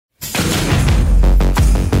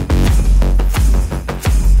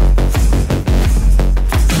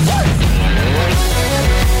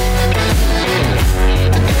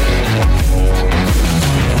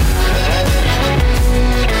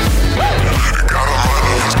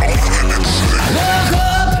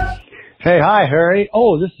Hey, hi, Harry.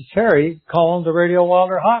 Oh, this is Harry calling the Radio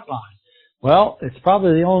Wilder hotline. Well, it's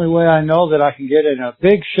probably the only way I know that I can get in a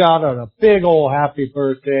big shout out, a big old happy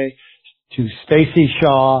birthday to Stacy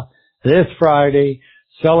Shaw this Friday,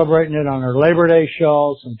 celebrating it on her Labor Day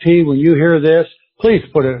show. So, T, when you hear this, please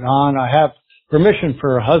put it on. I have permission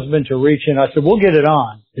for her husband to reach in. I said, we'll get it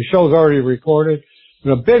on. The show's already recorded.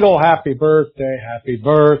 But a big old happy birthday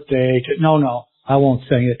to, no, I won't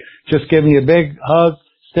sing it. Just give me a big hug.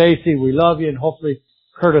 Stacy, we love you, and hopefully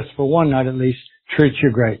Curtis, for one night at least, treats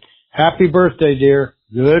you great. Happy birthday, dear.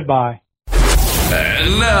 Goodbye.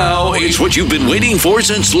 And now, it's what you've been waiting for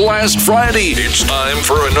since last Friday. It's time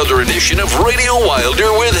for another edition of Radio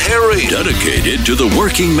Wilder with Harry, dedicated to the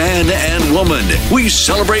working man and woman. We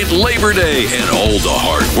celebrate Labor Day and all the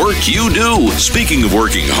hard work you do. Speaking of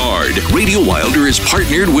working hard, Radio Wilder is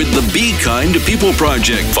partnered with the Be Kind to People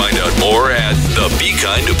Project. Find out more at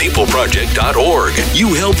thebekindtopeopleproject.org.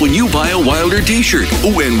 You help when you buy a Wilder t-shirt.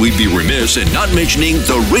 Oh, and we'd be remiss in not mentioning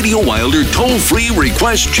the Radio Wilder toll-free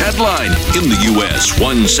request chat line in the U.S.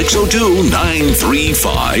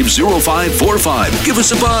 1-602-935-0545. Give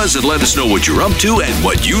us a buzz and let us know what you're up to and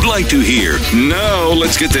what you'd like to hear. Now,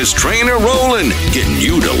 let's get this train a-rolling. Getting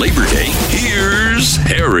you to Labor Day. Here's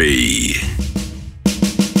Harry.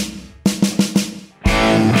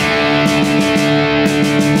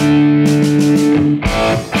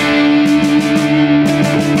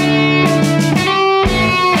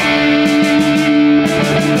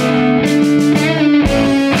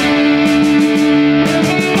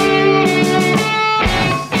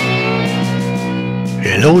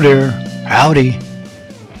 Hello there. Howdy.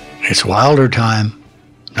 It's Wilder time.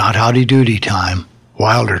 Not Howdy Doody time.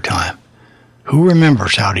 Wilder time. Who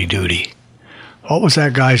remembers Howdy Doody? What was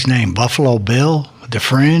that guy's name? Buffalo Bill with the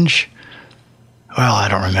fringe? Well, I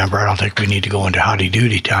don't remember. I don't think we need to go into Howdy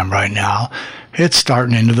Doody time right now. It's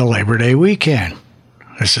starting into the Labor Day weekend.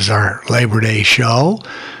 This is our Labor Day show.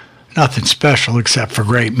 Nothing special except for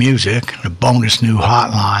great music, a bonus new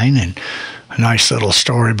hotline, and a nice little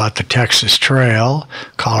story about the Texas Trail,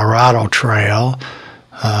 Colorado Trail,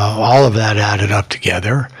 all of that added up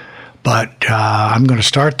together. But I'm going to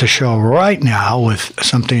start the show right now with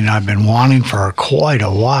something I've been wanting for quite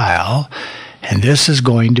a while, and this is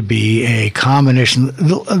going to be a combination.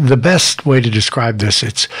 The best way to describe this,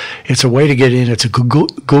 it's a way to get in. It's a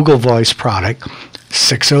Google Voice product,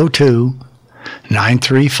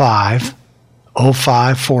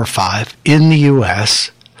 602-935-0545 in the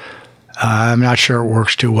U.S., I'm not sure it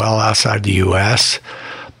works too well outside the U.S.,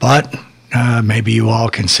 but maybe you all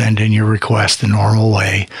can send in your request the normal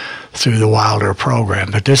way through the Wilder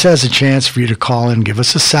program. But this has a chance for you to call in, give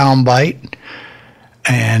us a sound bite,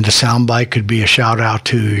 and the sound bite could be a shout-out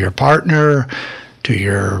to your partner, to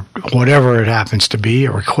your whatever it happens to be,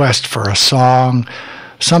 a request for a song,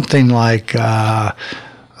 something like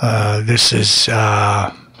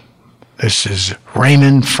This is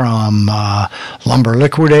Raymond from Lumber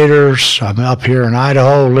Liquidators. I'm up here in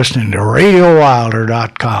Idaho listening to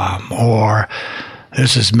RadioWilder.com. Or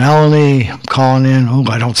this is Melanie. I'm calling in. Oh,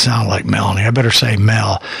 I don't sound like Melanie. I better say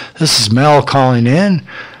Mel. This is Mel calling in.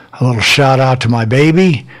 A little shout out to my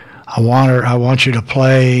baby. I want you to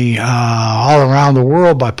play All Around the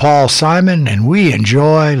World by Paul Simon, and we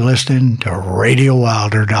enjoy listening to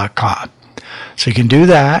RadioWilder.com. So you can do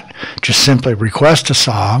that. Just simply request a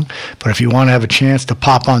song. But if you want to have a chance to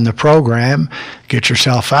pop on the program, get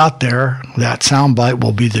yourself out there, that soundbite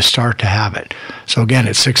will be the start to have it. So again,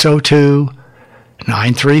 it's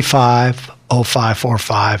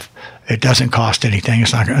 602-935-0545. It doesn't cost anything.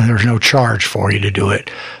 There's no charge for you to do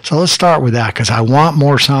it. So let's start with that, because I want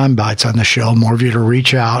more sound bites on the show, more of you to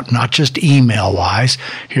reach out, not just email-wise,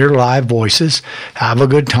 hear live voices, have a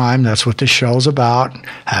good time. That's what this show's about,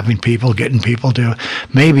 having people, getting people to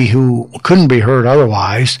maybe who couldn't be heard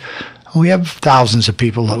otherwise. We have thousands of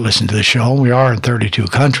people that listen to the show. We are in 32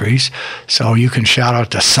 countries, so you can shout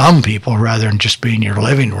out to some people rather than just be in your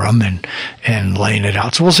living room and laying it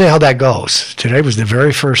out. So we'll see how that goes. Today was the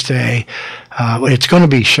very first day. It's going to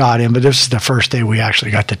be shot in, but this is the first day we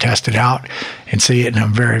actually got to test it out and see it, and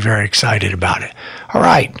I'm very, very excited about it. All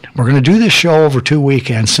right, we're going to do this show over 2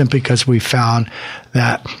 weekends simply because we found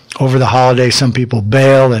that over the holidays some people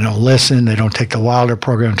bail, they don't listen, they don't take the Wilder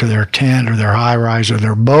program to their tent or their high-rise or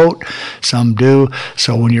their boat. Some do.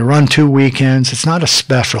 So when you run 2 weekends, it's not a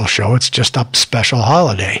special show, it's just a special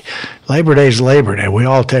holiday. Labor Day is Labor Day. We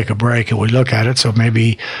all take a break and we look at it, so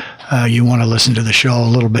maybe you want to listen to the show a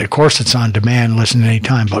little bit. Of course, it's on demand, listen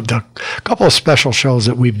anytime, but the couple of special shows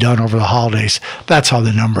that we've done over the holidays, that's how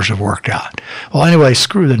the numbers have worked out. Well, anyway,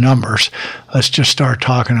 screw the numbers. Let's just start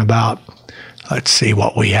talking about Let's see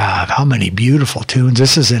what we have. How many beautiful tunes.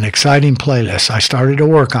 This is an exciting playlist. I started to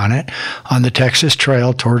work on it on the Texas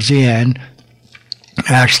Trail towards the end,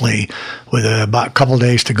 actually with about a couple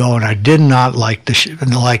days to go, and I did not like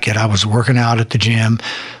it. I was working out at the gym,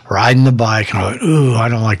 riding the bike, and I went, ooh, I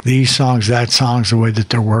don't like these songs, that songs, the way that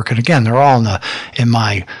they're working. Again, they're all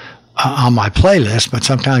on my playlist, but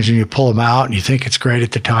sometimes when you pull them out and you think it's great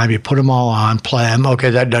at the time, you put them all on, play them. Okay,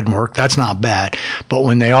 that doesn't work. That's not bad. But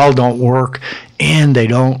when they all don't work and they're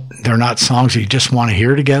not songs that you just want to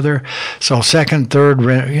hear together. So second, third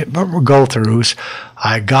go-throughs,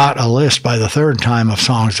 I got a list by the third time of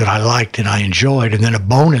songs that I liked and I enjoyed. And then a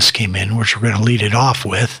bonus came in, which we're going to lead it off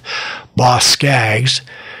with. Boss Skaggs.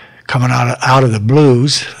 Coming out of the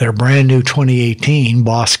blues, their brand new 2018.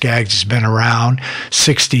 Boss Skaggs has been around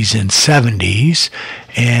 60s and 70s,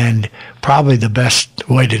 and probably the best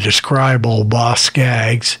way to describe old Boss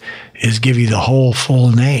Skaggs is give you the whole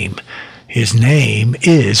full name. His name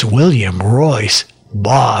is William Royce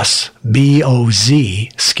Boss,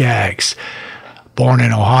 B-O-Z, Skaggs. Born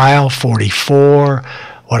in Ohio, 44.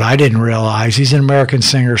 What I didn't realize, he's an American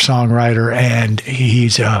singer-songwriter, and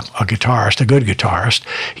he's a guitarist, a good guitarist.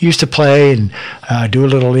 He used to play and do a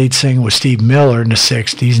little lead sing with Steve Miller in the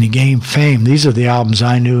 60s, and he gained fame. These are the albums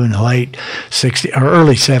I knew in the late 60s, or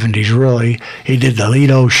early 70s, really. He did the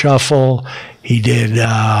Lido Shuffle. He did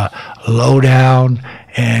Lowdown,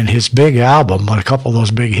 and his big album, a couple of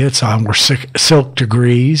those big hits on were Silk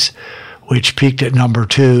Degrees, which peaked at number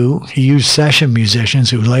 2. He used session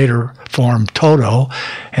musicians who later formed Toto,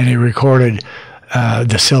 and he recorded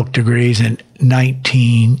the Silk Degrees in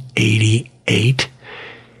 1988.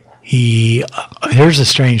 Here's a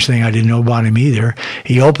strange thing I didn't know about him either.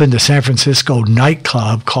 He opened a San Francisco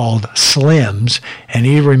nightclub called Slim's, and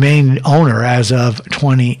he remained owner as of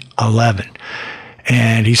 2011.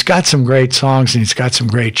 And he's got some great songs, and he's got some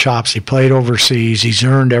great chops. He played overseas. He's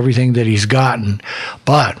earned everything that he's gotten.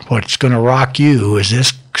 But what's going to rock you is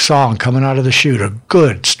this song coming out of the chute, a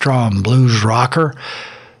good, strong blues rocker,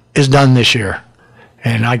 is done this year.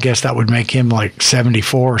 And I guess that would make him like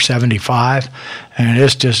 74 or 75. And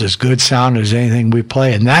it's just as good sound as anything we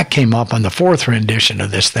play. And that came up on the 4th rendition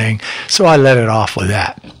of this thing. So I let it off with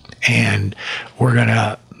that. And we're going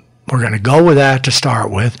to go with that to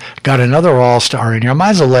start with. Got another all-star in here. I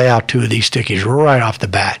might as well lay out 2 of these stickies right off the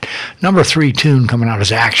bat. Number 3 tune coming out is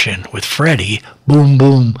Action with Freddie Boom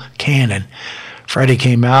Boom Cannon. Freddie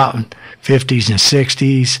came out in 50s and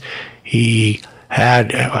 60s. He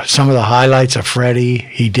had some of the highlights of Freddie.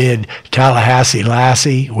 He did Tallahassee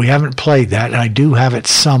Lassie. We haven't played that, and I do have it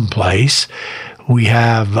someplace. We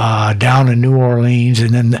have Down in New Orleans,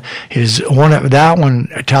 and then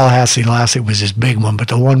Tallahassee Lassie was his big one, but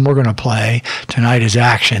the one we're going to play tonight is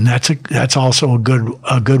Action. That's also a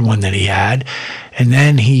good one that he had. And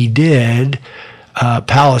then he did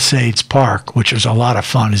Palisades Park, which was a lot of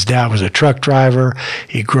fun. His dad was a truck driver.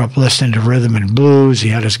 He grew up listening to rhythm and blues. He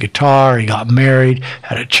had his guitar. He got married,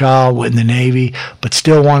 had a child, went in the Navy, but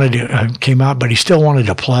still wanted to, but he still wanted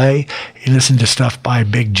to play. He listened to stuff by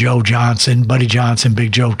Big Joe Johnson, Buddy Johnson,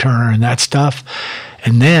 Big Joe Turner, and that stuff.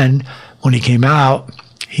 And then when he came out,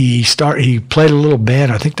 he played a little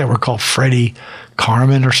band. I think they were called Freddie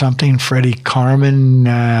Carmen or something. Freddie Carmen,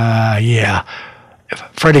 yeah.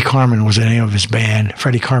 Freddie Carmen was the name of his band.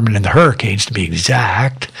 Freddie Carmen and the Hurricanes, to be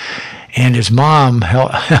exact. And his mom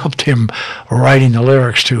helped him writing the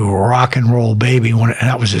lyrics to Rock and Roll Baby.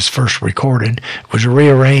 That was his first recorded. It was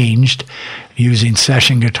rearranged using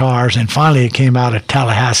session guitars. And finally it came out of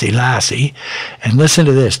Tallahassee Lassie. And listen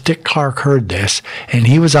to this. Dick Clark heard this. And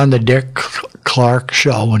he was on the Dick Clark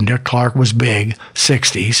show when Dick Clark was big,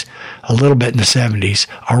 60s, a little bit in the 70s.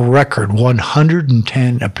 A record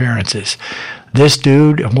 110 appearances. This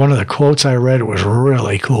dude, one of the quotes I read, was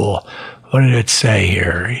really cool. What did it say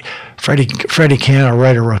here? Freddie Cannon, a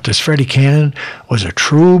writer, wrote this. Freddie Cannon was a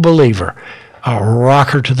true believer, a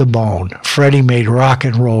rocker to the bone. Freddie made rock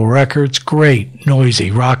and roll records, great, noisy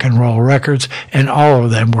rock and roll records, and all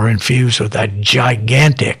of them were infused with that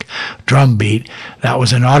gigantic drum beat that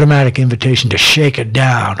was an automatic invitation to shake it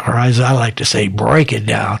down, or as I like to say, break it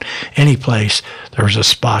down. Any place there was a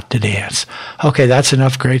spot to dance. Okay, that's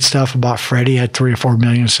enough great stuff about Freddie. He had 3 or 4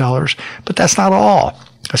 million sellers, but that's not all.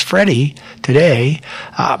 Because Freddie, today,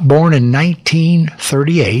 born in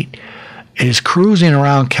 1938, is cruising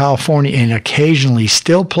around California and occasionally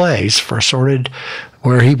still plays for assorted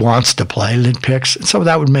where he wants to play, lid picks. And so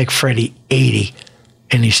that would make Freddie 80,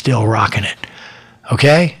 and he's still rocking it.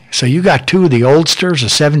 Okay? So you got 2 of the oldsters, a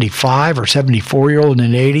 75 or 74-year-old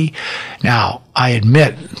and an 80. Now, I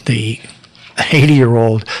admit the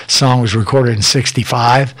 80-year-old song was recorded in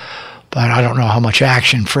 65, but I don't know how much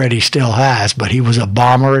action Freddie still has, but he was a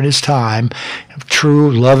bomber in his time,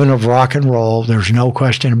 true loving of rock and roll. There's no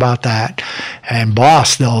question about that. And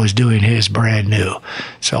Boss, though, is doing his brand new.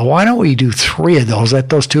 So why don't we do 3 of those? Let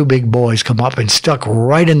those 2 big boys come up, and stuck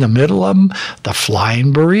right in the middle of them, the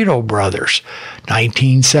Flying Burrito Brothers,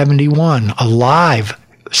 1971, a live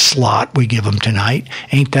slot we give them tonight.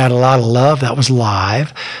 Ain't That a Lot of Love? That was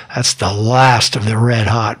live. That's the last of the Red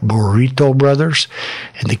Hot Burrito Brothers.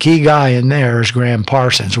 And the key guy in there is Graham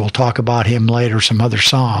Parsons. We'll talk about him later, some other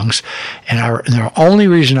songs. And the only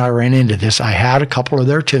reason I ran into this, I had a couple of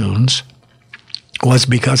their tunes, was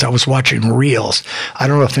because I was watching Reels. I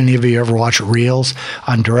don't know if any of you ever watch Reels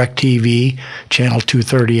on DirecTV, channel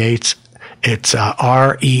 238. It's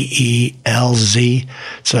REELZ.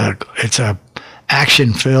 It's a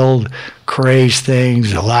action-filled, crazy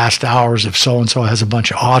things. The Last Hours of So-and-so has a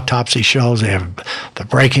bunch of autopsy shows. They have the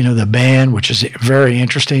Breaking of the Band, which is very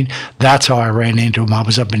interesting. That's how I ran into him. I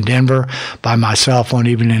was up in Denver by myself one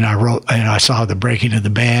evening, and I saw the Breaking of the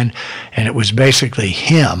Band, and it was basically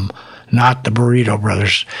him, not the Burrito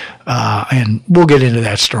Brothers. And we'll get into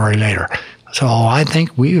that story later. So I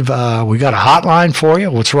think we got a hotline for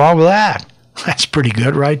you. What's wrong with that? That's pretty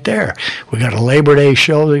good right there. We got a Labor Day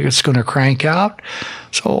show that's going to crank out.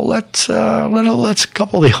 So let's a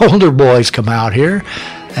couple of the older boys come out here,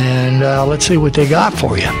 and let's see what they got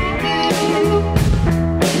for you.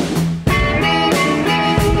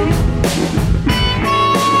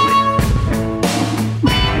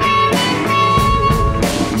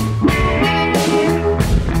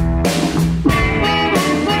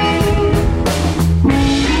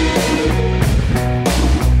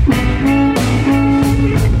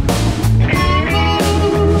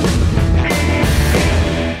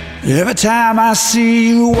 Every time I see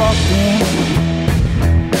you walking,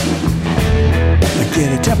 I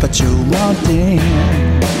get a temperature wanting.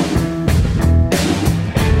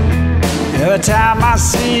 Every time I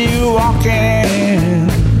see you walking,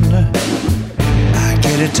 I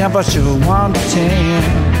get a temperature wanting.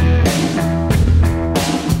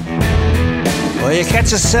 Well, you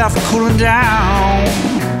catch yourself cooling down,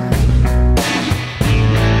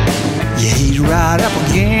 you heat right up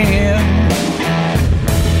again.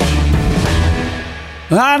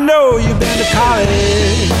 I know you've been to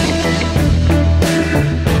college,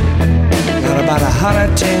 got about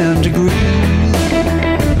 110 degrees.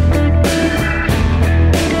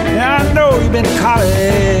 Yeah, I know you've been to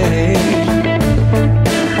college,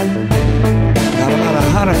 got about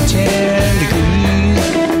 110 degrees.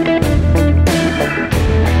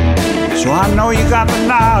 So I know you got the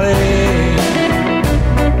knowledge,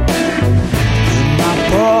 in my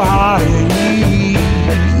poor heart at ease.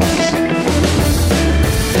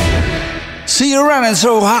 See you running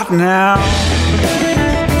so hot now,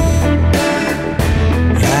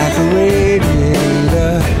 like a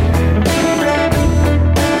radiator.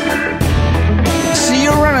 See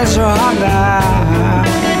you running so hot now,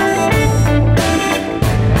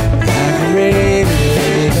 like a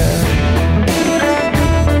radiator.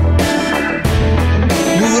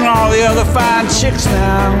 Moving all the other fine chicks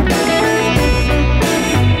now,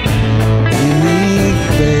 unique,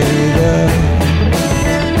 baby.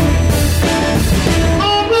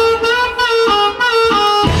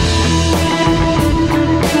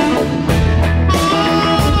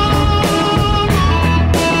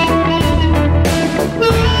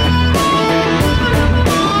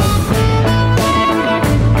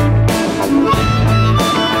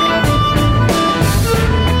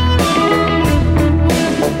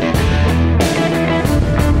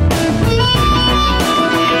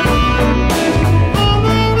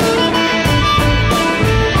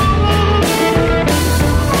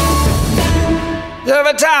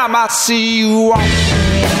 Every time I see you walking,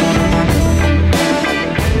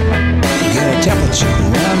 get a temperature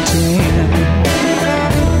 110.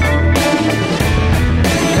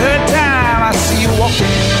 Every time I see you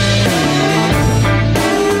walking,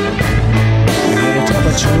 get a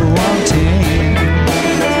temperature 110.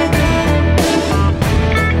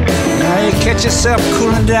 Now you catch yourself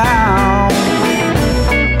cooling down,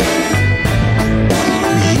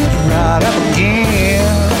 you heat right up again.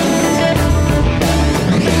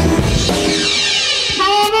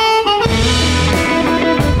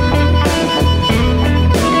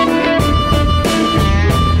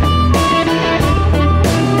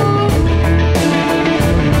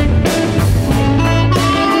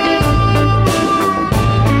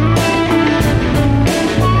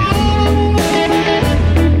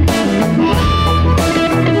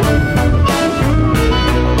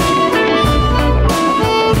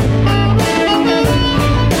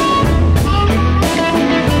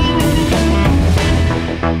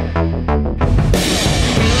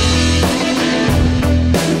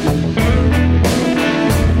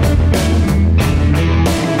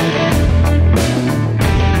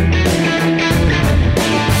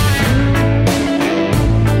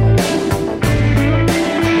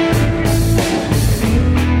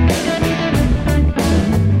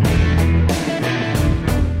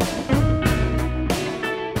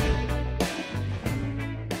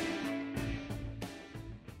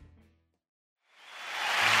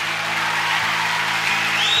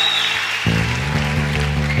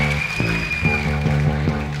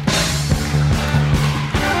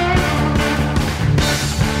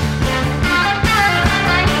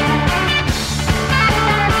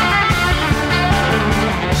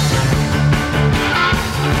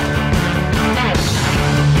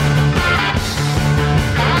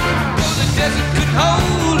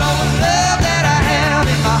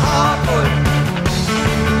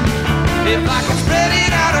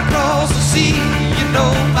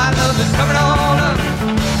 and cover it all up.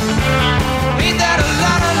 Ain't that a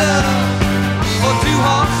lot of love for two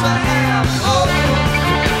hearts to have? Oh,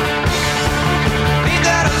 ain't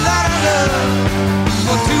that a lot of love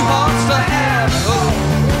for two hearts to have? Oh,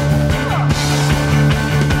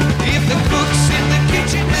 if the cooks in the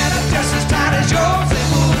kitchen had a dress as tight as yours, they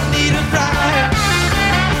wouldn't need a fryer.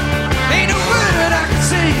 Ain't a word I can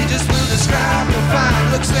say, just will describe your fine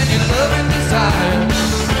looks and your love and desire.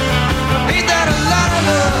 Ain't that a lot of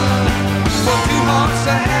love for two hearts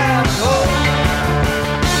to have? Oh,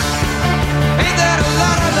 ain't that a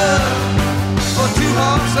lot of love for two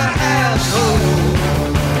hearts to have? Oh.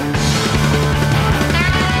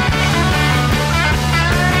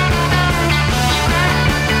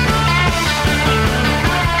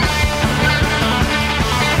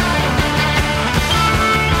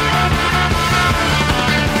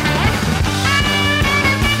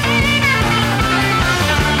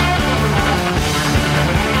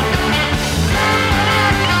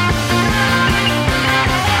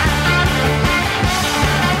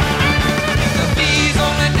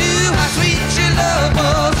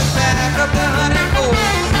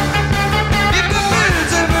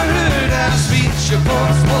 Your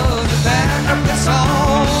voice was a band up the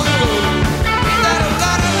song. Ain't that a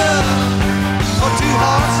lot of love for two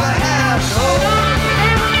hearts to have? Oh,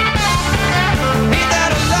 ain't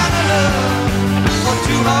that a lot of love for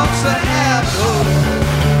two hearts to have? Oh.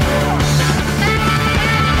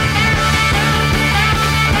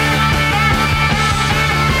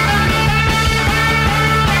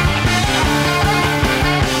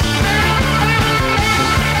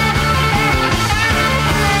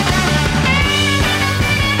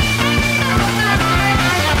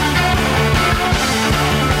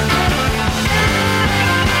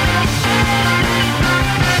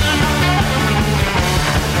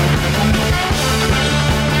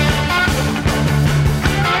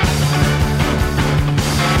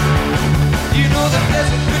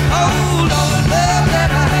 Hold all the love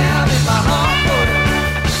that I have in my heart for you.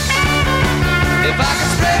 If I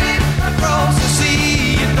could spread it across the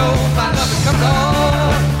sea, you know my love would come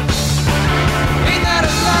on. Ain't that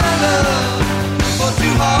a lot of love for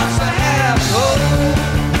two hearts to have? Oh,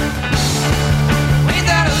 ain't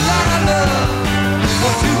that a lot of love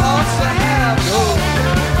for two hearts to have? Oh,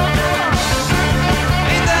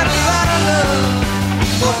 ain't that a lot of love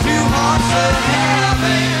for two hearts to have?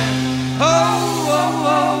 And oh.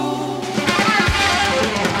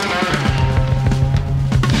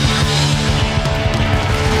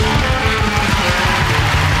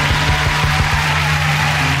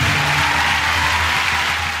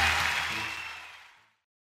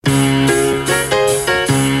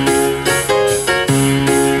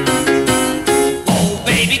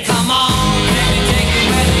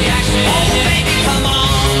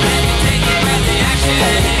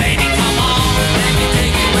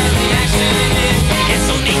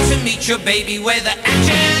 Your baby where the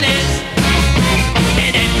action is.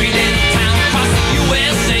 In every little town across the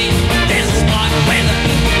USA, there's a spot where the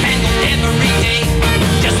people handle every day.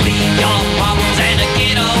 Just leave your problems and a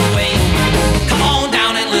getaway. Come on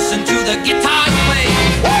down and listen to the guitars play.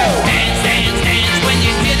 Dance, dance, dance when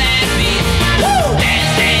you hear that beat.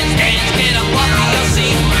 Dance, dance, dance, get up off of your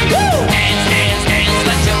seat. Dance, dance, dance,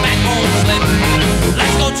 let your backbone slip.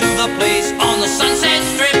 Let's go to the place on the Sunset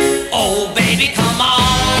Strip. Oh baby, come on.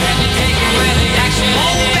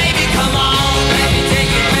 Oh baby, come on, let me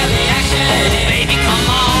take it where the action is. Baby, come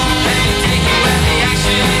on, let me take it where the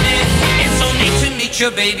action is. It's so neat to meet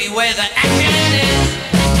your baby where the action is.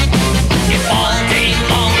 If all day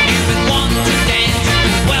long you've been wanting to dance,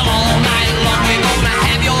 well all night long we're gonna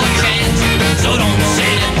have your chance. So don't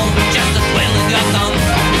sit at home just to twiddle your thumb.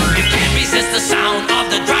 You can't resist the sound of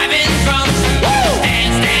the driving drums.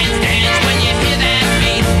 Dance, dance, dance when you hear that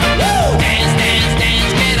beat. Dance, dance,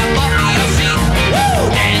 dance, get up off of your seat.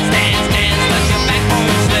 Dance, dance, dance, let your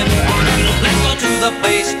backbone slip. Let's go to the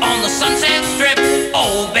place on the Sunset Strip.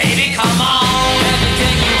 Oh baby, come on, let me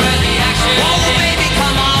take you where the action is. Oh baby,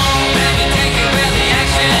 come on, let me take you where the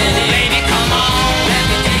action is. Oh baby, come on, let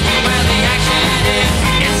me take you where the action is.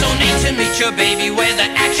 It's so neat to meet your baby where the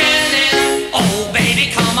action is. Oh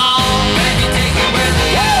baby, come on, let me take you where the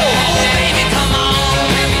action is. Oh baby, come on,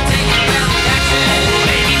 let me take you where the action is. Oh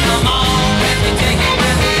baby, come on, let me take you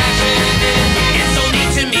where the action is. It's so neat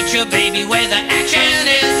to meet your baby where the action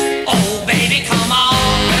is. Oh baby, come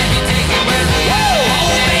on, let me take you where the action is.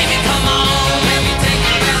 Oh baby, come on, let me take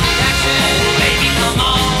you where the action is. Oh baby, come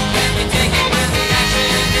on, let me take you where the action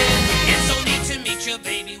is. It's so neat to meet your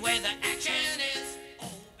baby where the action is.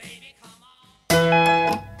 Oh baby, come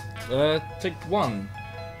on. Take one.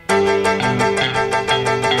 1,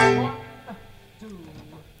 2,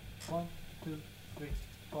 1, 2, 3,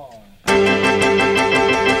 4.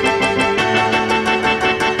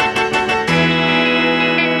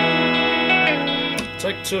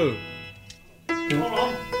 Take 2. Hold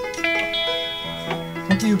on.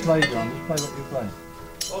 What do you play, John? Just play what you play.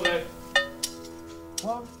 Okay.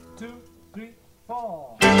 1, 2, 3,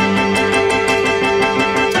 4.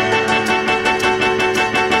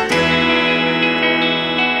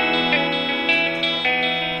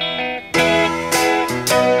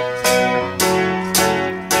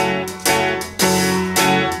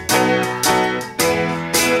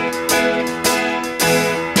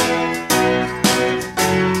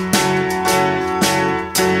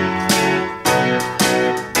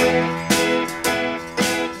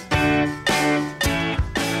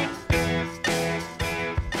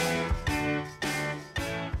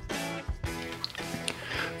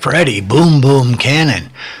 Freddie, Boom Boom Cannon.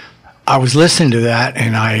 I was listening to that,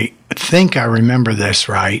 and I think I remember this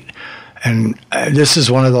right. And this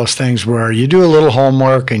is one of those things where you do a little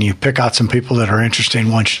homework and you pick out some people that are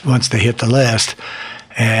interesting once they hit the list.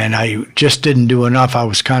 And I just didn't do enough. I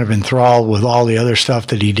was kind of enthralled with all the other stuff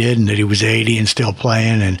that he did, and that he was 80 and still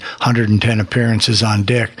playing, and 110 appearances on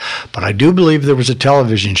Dick. But I do believe there was a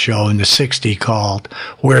television show in the 60s called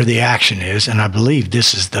Where the Action Is, and I believe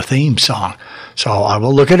this is the theme song. So I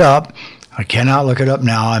will look it up. I cannot look it up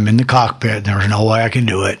now. I'm in the cockpit. There's no way I can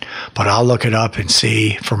do it. But I'll look it up and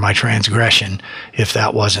see for my transgression if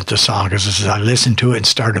that wasn't the song. Because as I listened to it and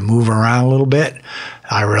started to move around a little bit,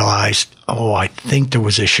 I realized, I think there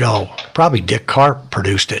was a show. Probably Dick Carp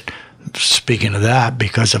produced it. Speaking of that,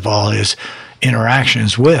 because of all his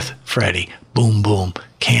interactions with Freddie, Boom Boom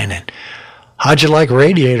Cannon. How'd you like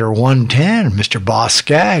Radiator 110, Mr. Boss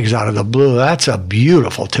Skaggs out of the blue? That's a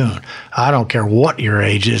beautiful tune. I don't care what your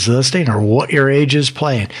age is listening or what your age is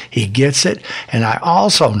playing. He gets it. And I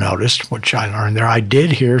also noticed, which I learned there, I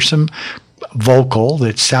did hear some vocal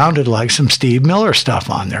that sounded like some Steve Miller stuff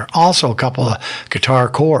on there. Also a couple of guitar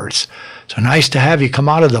chords. So nice to have you come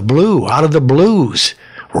out of the blue, out of the blues,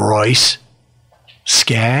 Royce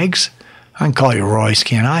Skaggs. I can call you Royce,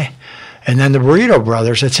 can't I? And then the Burrito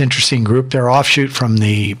Brothers, that's an interesting group. They're offshoot from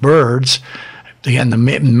the Byrds. Again, the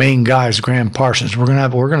main guy is Graham Parsons. We're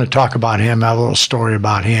gonna talk about him, have a little story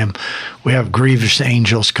about him. We have Grievous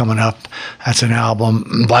Angels coming up. That's an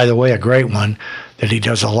album, by the way, a great one, that he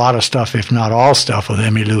does a lot of stuff, if not all stuff, with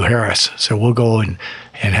Emmylou Harris. So we'll go and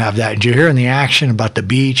have that. Did you hear in the action about the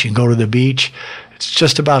beach and go to the beach? It's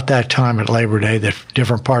just about that time at Labor Day that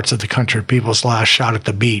different parts of the country, people's last shot at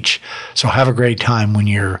the beach. So have a great time when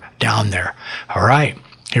you're down there. All right,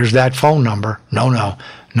 here's that phone number. No,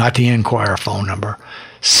 not the Enquirer phone number.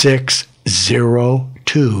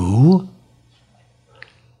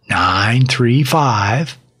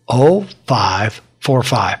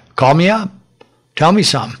 602-935-0545. Call me up. Tell me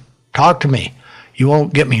something. Talk to me. You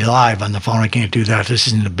won't get me live on the phone. I can't do that. This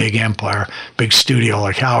isn't a big empire, big studio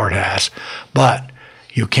like Howard has. But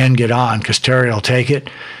you can get on because Terry will take it.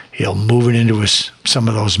 He'll move it into some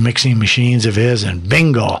of those mixing machines of his, and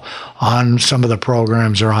bingo, on some of the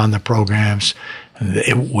programs or on the programs,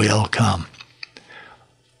 it will come.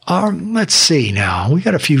 Let's see now. We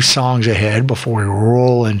got a few songs ahead before we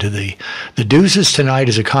roll into the Deuces tonight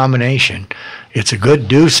is a combination. It's a good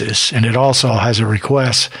Deuces, and it also has a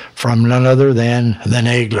request from none other than the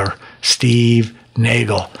Nagler, Steve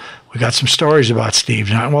Nagel. We got some stories about Steve.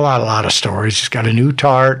 Well, not a lot of stories. He's got a new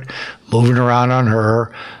tart, moving around on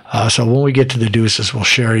her. So when we get to the Deuces, we'll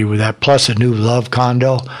share you with that, plus a new love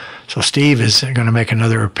condo. So Steve is going to make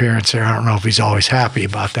another appearance there. I don't know if he's always happy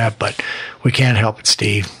about that, but we can't help it,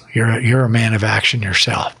 Steve. You're a man of action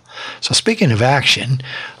yourself. So speaking of action,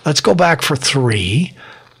 let's go back for 3.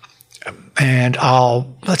 And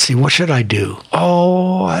let's see, what should I do?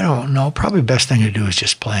 I don't know. Probably best thing to do is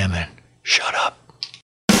just play them in. Shut up.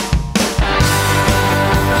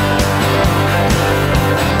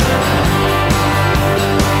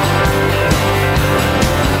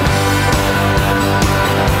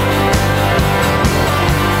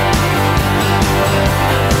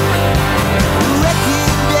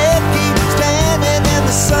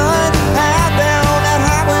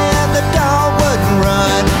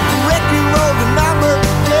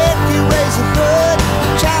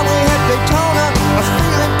 Daytona, I was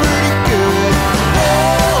feeling pretty good.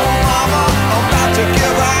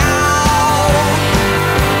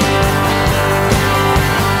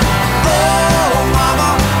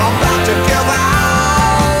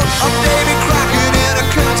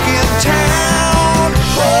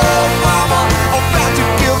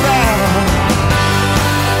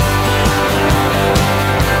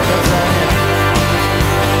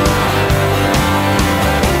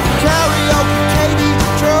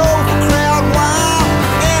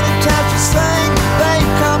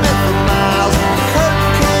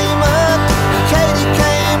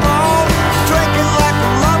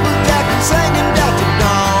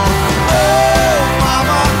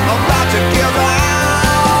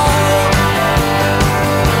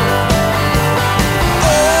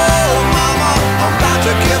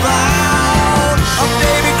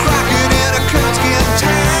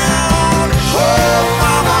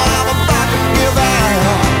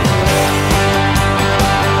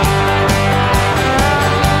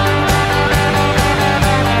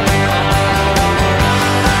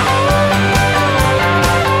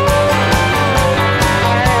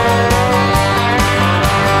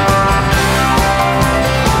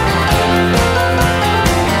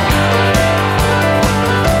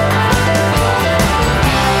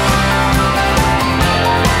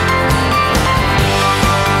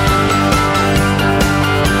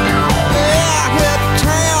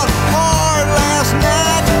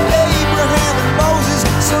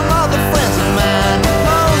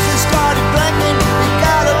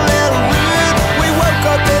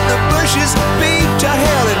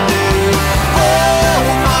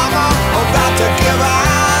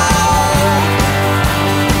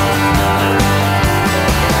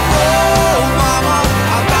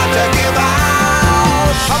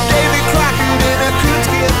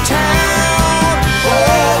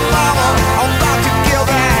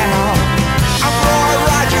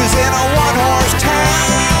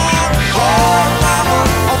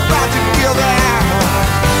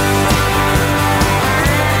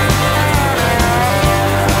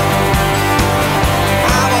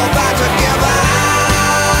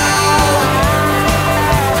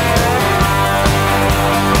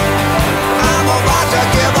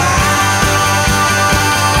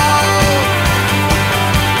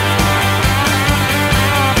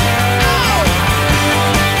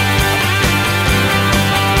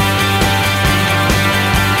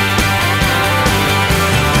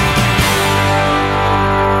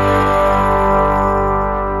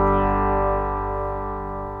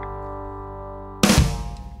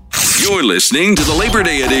 listening to the Labor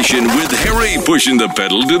Day edition with Harry pushing the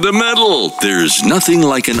pedal to the metal. There's nothing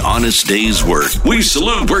like an honest day's work. We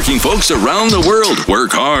salute working folks around the world.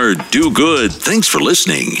 Work hard, do good. Thanks for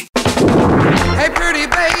listening. Hey,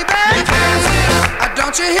 pretty baby,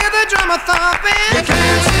 don't you hear the drummer thumping?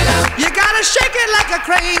 You gotta shake it like a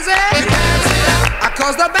crazy,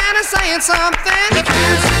 cause the band is saying something.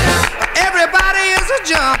 Everybody is a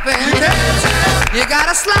jumping. You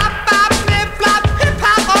gotta slop, bop, flip, flop, hip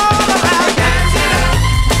hop all around.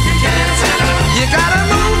 You gotta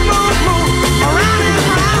move, move, move around and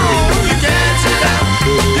around. You can't sit down.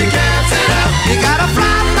 You can't sit down. You gotta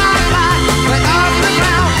fly, fly, fly, way off the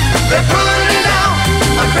ground. They're pulling down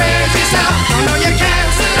a crazy sound. Don't know you can't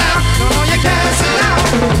sit down. Don't know you can't sit down.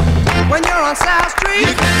 When you're on South Street,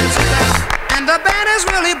 you can't sit down. And the band is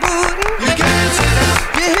really booting. You can't sit down.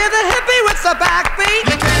 You hear the hippie with the backbeat.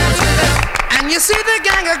 You can't sit down. And you see the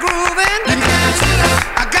gang a grooving. You can't sit down.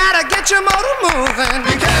 I gotta get your motor moving.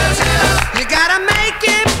 You can't sit down. You gotta make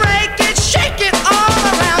it, break it, shake it all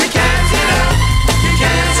around. You can't sit down. You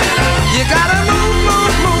can't sit down. You gotta move,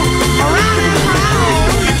 move, move around and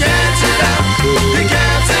around. You can't sit down. You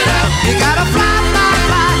can't sit down. You gotta fly, fly,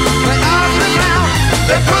 fly, way off the ground.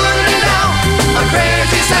 They're pulling down a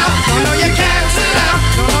crazy sound. Don't know you can't sit down.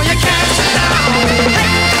 Don't know you can't sit down.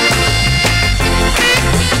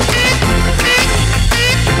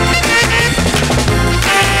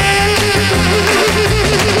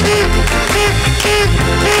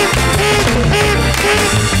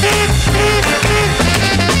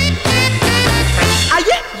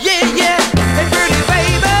 Yeah, yeah, yeah. Hey, pretty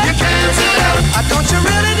baby, you can't sit down. Don't you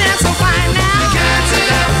really dance so fine now? You can't sit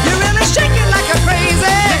down. You really shake it like a crazy.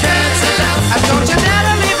 You can't sit down. Don't you dare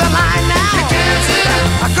to leave the line now? You can't sit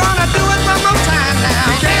down. I'm gonna do it one more time now.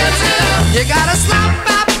 You can't sit down. You gotta slop,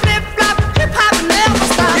 bop, flip, flop, hip hop, never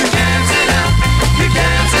stop. You can't sit down. You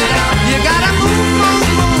can't sit down. You gotta move, move,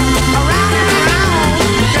 move around and around.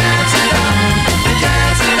 You can't sit down. You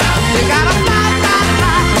can't sit down. You gotta fly, fly,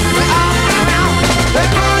 fly, way off the ground. They're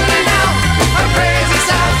pulling down a crazy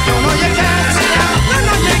sound. Don't know you can't sit down. Don't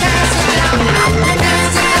know you can't sit down. You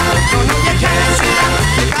can't sit down. Don't know you can't sit down.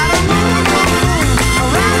 You gotta move, move, move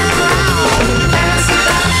around and around. You can't sit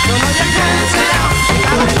down. Don't know you can't sit down. You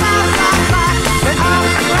gotta fly, fly, fly, way off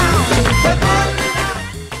the ground. They're pulling down a crazy sound.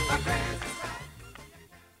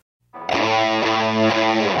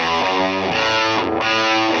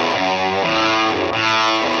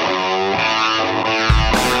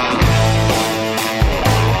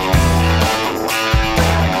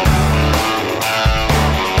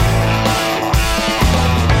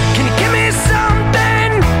 Can you give me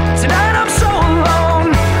something? Tonight I'm so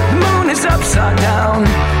alone. The moon is upside down,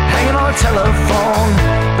 hanging on the telephone.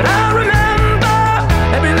 But I remember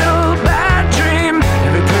every little bad dream,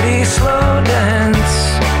 every pretty slow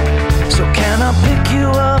dance. So can I pick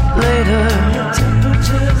you up later?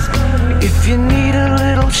 If you need a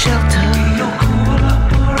little shelter,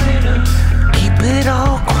 keep it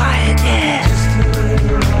all quiet, yeah.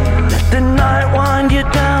 Let the night wind you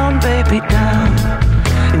down, baby, down.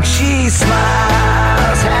 And she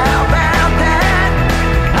smiles, how about that?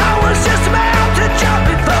 I was just about to jump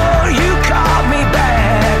before you called me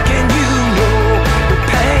back. And you know the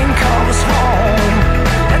pain comes home,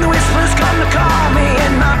 and the whispers come to call me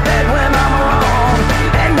in my bed when I'm alone.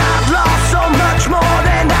 And I've lost so much more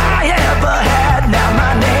than I ever had. Now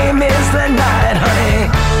my name is the night, honey.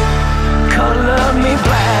 Color me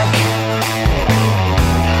black.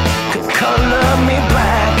 Color me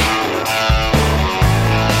black.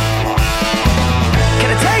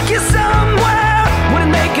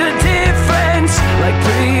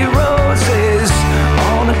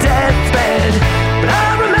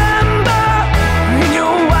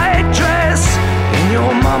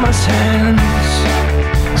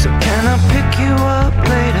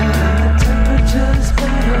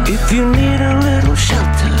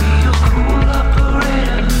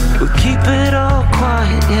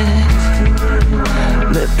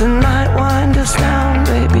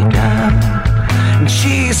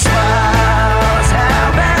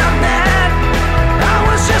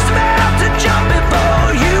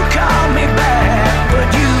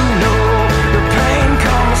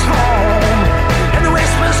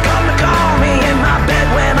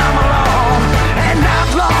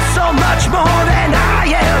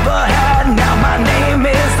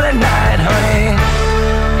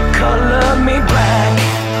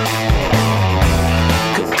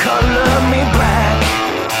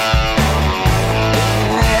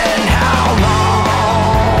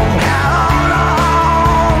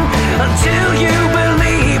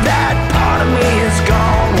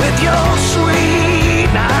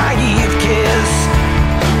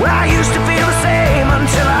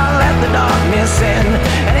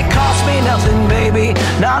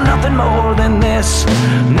 nothing more than this.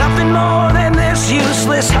 Nothing more than this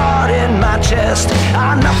useless heart in my chest.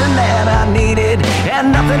 Nothing that I needed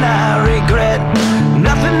and nothing I regret.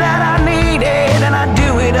 Nothing that I needed, and I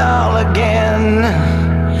do it all again.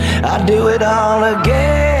 I do it all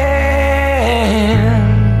again.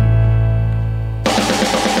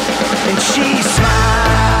 And she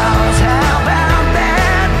smiles, how about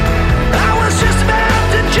that? I was just about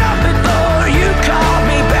to jump before you called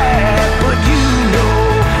me back. But you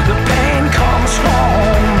know the pain comes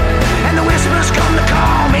home, and the whispers come to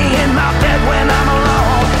call me in my bed when I'm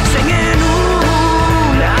alone, singing,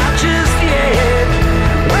 ooh, not just yet.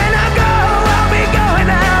 When I go, I'll be going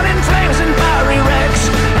out in flames and fiery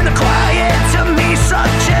wrecks, and the quiet to me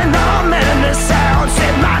such an ominous sound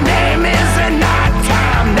said my name is the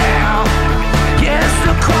nighttime now. Yes,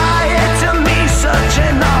 the quiet to me such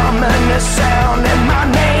an ominous sound, and my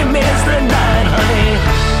name is the night, honey.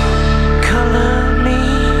 Color me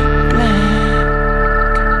black.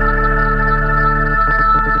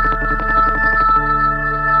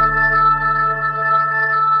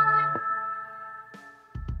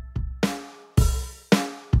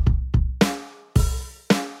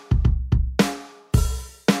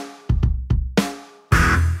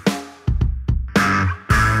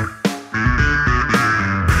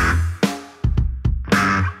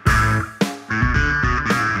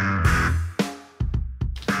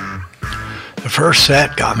 The first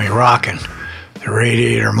set got me rocking. The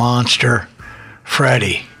Radiator Monster,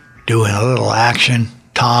 Freddie doing a little action,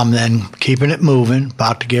 Tom then keeping it moving,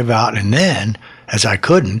 about to give out, and then, as I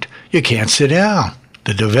couldn't, You Can't Sit Down.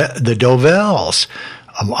 The Dovells,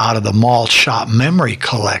 out of the Malt Shop Memory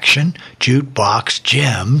Collection, Jukebox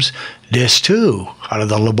Gems, Disc 2, out of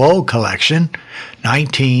the LeBeau Collection,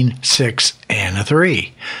 1906 and a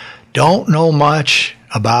 3. Don't know much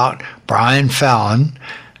about Brian Fallon,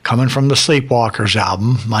 coming from the Sleepwalkers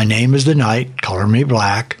album, My Name is the Night, Color Me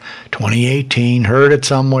Black, 2018. Heard it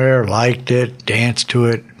somewhere, liked it, danced to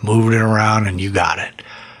it, moved it around, and you got it.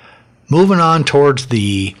 Moving on towards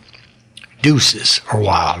the Deuces or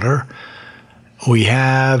Wilder, we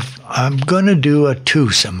have, I'm going to do a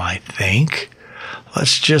twosome, I think.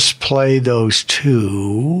 Let's just play those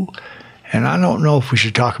two. And I don't know if we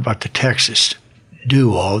should talk about the Texas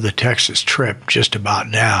duo, the Texas Trip, just about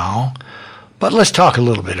now. But let's talk a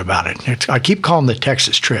little bit about it. I keep calling the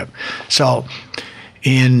Texas Trip. So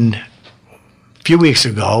a few weeks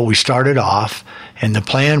ago, we started off, and the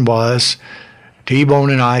plan was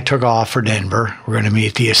T-Bone and I took off for Denver. We're going to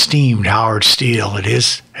meet the esteemed Howard Steele at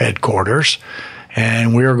his headquarters,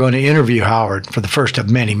 and we were going to interview Howard for the first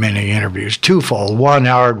of many, many interviews. Twofold. One,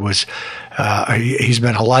 Howard was, he's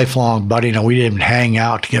been a lifelong buddy. You know, we didn't hang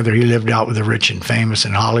out together. He lived out with the rich and famous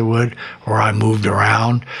in Hollywood, where I moved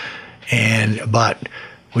around. But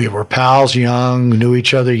we were pals young, knew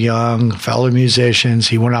each other young, fellow musicians.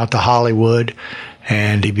 He went out to Hollywood,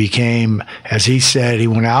 and he became, as he said, he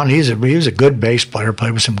went out, and he was a good bass player,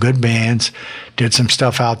 played with some good bands, did some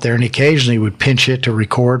stuff out there, and occasionally would pinch hit to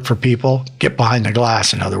record for people, get behind the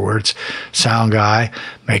glass, in other words, sound guy,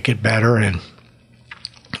 make it better, and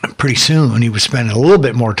pretty soon he was spending a little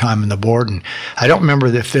bit more time on the board. And I don't remember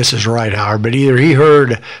if this is right, Howard, but either he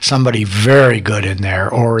heard somebody very good in there,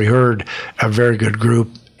 or he heard a very good group,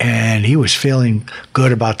 and he was feeling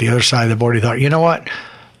good about the other side of the board. He thought, you know what?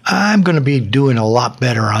 I'm going to be doing a lot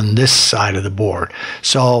better on this side of the board.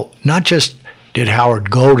 So not just did Howard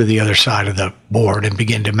go to the other side of the board and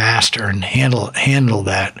begin to master and handle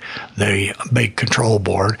that, the big control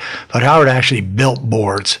board, but Howard actually built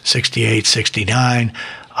boards, 68, 69,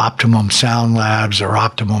 Optimum Sound Labs or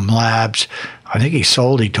Optimum Labs. I think he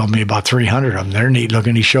told me about 300 of them. They're neat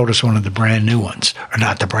looking. He showed us one of the brand new ones, or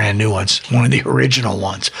not the brand new ones, one of the original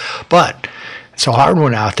ones. But so Howard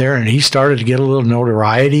went out there and he started to get a little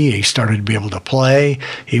notoriety. He started to be able to play.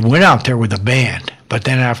 He went out there with a band, but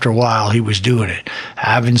then after a while he was doing it,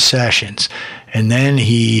 having sessions. And then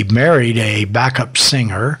he married a backup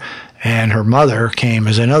singer, and her mother came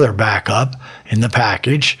as another backup in the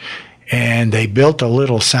package. And they built a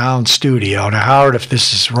little sound studio. Now, Howard, if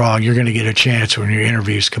this is wrong, you're going to get a chance when your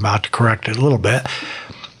interviews come out to correct it a little bit.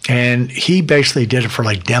 And he basically did it for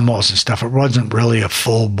like demos and stuff. It wasn't really a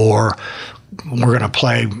full bore, we're going to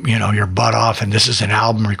play, your butt off, and this is an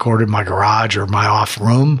album recorded in my garage or my off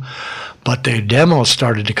room. But the demos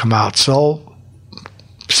started to come out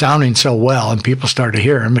sounding so well, and people started to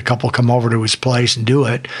hear him. A couple come over to his place and do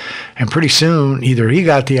it, and pretty soon either he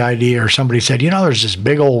got the idea or somebody said, there's this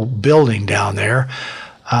big old building down there,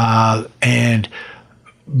 and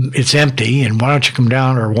it's empty, and why don't you come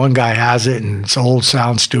down? Or one guy has it, and it's an old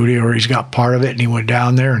sound studio, or he's got part of it, and he went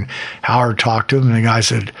down there, and Howard talked to him, and the guy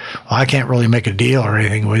said, well, I can't really make a deal or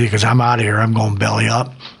anything with you because I'm out of here. I'm going belly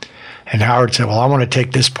up. And Howard said, well, I want to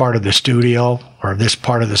take this part of the studio or this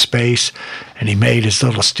part of the space. And he made his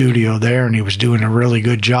little studio there, and he was doing a really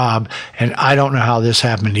good job. And I don't know how this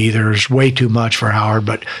happened either. It's way too much for Howard,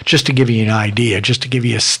 but just to give you an idea, just to give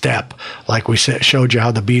you a step, like we showed you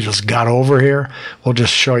how the Beatles got over here, we'll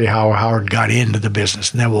just show you how Howard got into the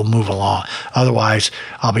business, and then we'll move along. Otherwise,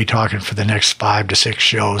 I'll be talking for the next 5 to 6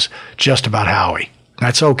 shows just about Howie.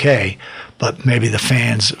 That's okay, but maybe the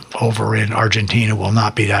fans over in Argentina will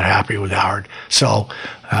not be that happy with Howard. So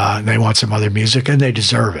they want some other music, and they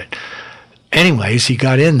deserve it. Anyways, he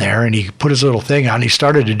got in there, and he put his little thing out, and he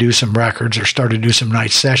started to do some records or started to do some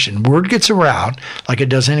nice session. Word gets around, like it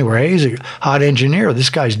does anywhere. Hey, he's a hot engineer. This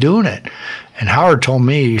guy's doing it. And Howard told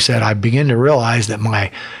me, he said, I begin to realize that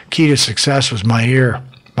my key to success was my ear.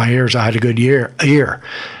 My ears, I had a good ear.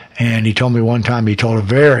 And he told me one time, he told a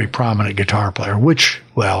very prominent guitar player, which,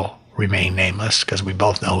 well, remain nameless because we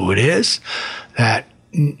both know who it is, that,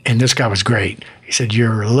 and this guy was great. He said,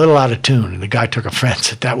 you're a little out of tune. And the guy took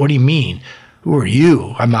offense at that. What do you mean? Who are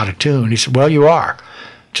you? I'm out of tune. He said, well, you are,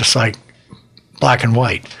 just like Black and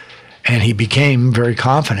White. And he became very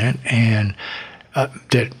confident and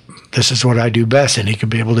that this is what I do best, and he could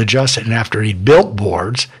be able to adjust it. And after he built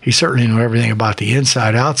boards, he certainly knew everything about the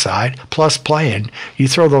inside, outside, plus playing. You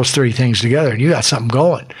throw those 3 things together, and you got something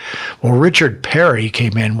going. Well, Richard Perry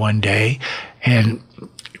came in one day, and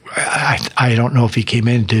I don't know if he came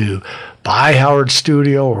in to buy Howard's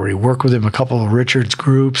studio or he worked with him a couple of Richard's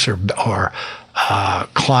groups or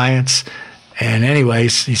clients. And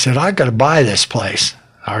anyways, he said, I've got to buy this place.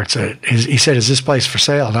 Howard said, he said, is this place for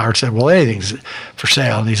sale? And Howard said, well, anything's for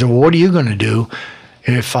sale. And he said, well, what are you going to do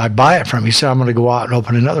if I buy it from you? He said, I'm going to go out and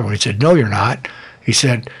open another one. He said, no, you're not. He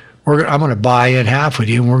said, I'm going to buy in half with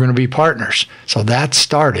you, and we're going to be partners. So that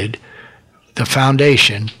started the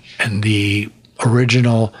foundation and the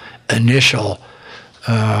original initial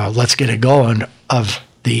let's get it going of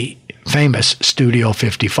the famous Studio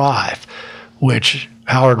 55, which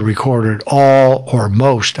Howard recorded all or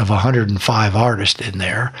most of 105 artists in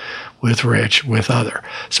there with Rich, with other.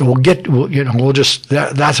 So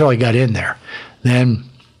that's how I got in there. Then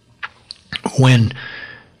when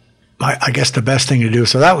I guess the best thing to do,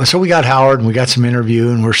 so we got Howard and we got some interview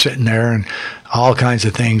and we're sitting there and all kinds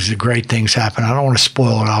of things, the great things happen. I don't want to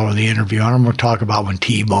spoil it all of the interview. I don't want to talk about when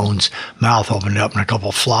T-Bone's mouth opened up and a couple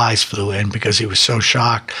of flies flew in because he was so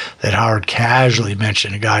shocked that Howard casually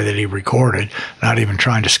mentioned a guy that he recorded, not even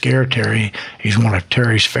trying to scare Terry. He's one of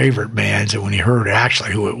Terry's favorite bands, and when he heard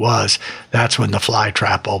actually who it was, that's when the fly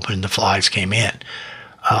trap opened and the flies came in.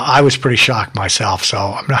 I was pretty shocked myself, so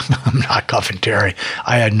I'm not cuffing Terry.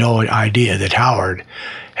 I had no idea that Howard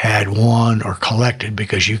had won or collected,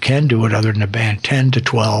 because you can do it other than the band, 10 to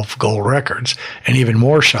 12 gold records. And even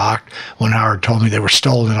more shocked when Howard told me they were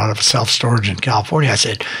stolen out of a self-storage in California. I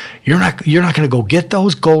said, you're not going to go get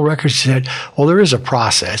those gold records? He said, well, there is a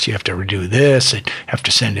process. You have to redo this and have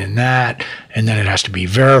to send in that, and then it has to be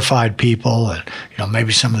verified people, and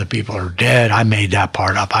maybe some of the people are dead. I made that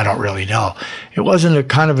part up. I don't really know. It wasn't a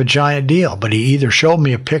kind of a giant deal, but he either showed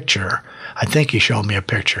me a picture, I think he showed me a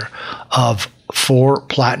picture of 4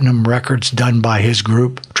 platinum records done by his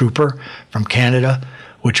group, Trooper, from Canada,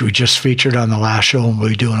 which we just featured on the last show, and we'll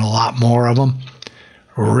be doing a lot more of them.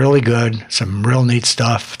 Really good, some real neat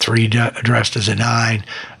stuff, 3 dressed as a 9,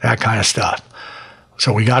 that kind of stuff.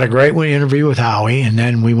 So we got a great interview with Howie, and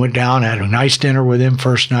then we went down, had a nice dinner with him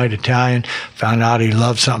first night, Italian, found out he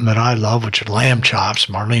loved something that I love, which is lamb chops.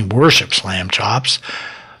 Marlene worships lamb chops.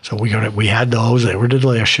 So we had those. They were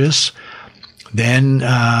delicious. Then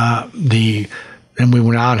we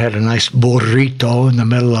went out and had a nice burrito in the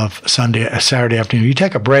middle of Saturday afternoon. You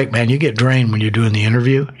take a break, man. You get drained when you're doing the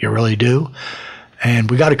interview. You really do. And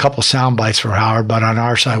we got a couple sound bites for Howard, but on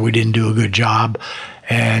our side we didn't do a good job.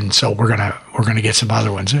 And so we're gonna get some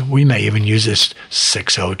other ones. We may even use this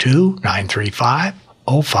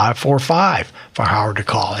 602-935-0545 for Howard to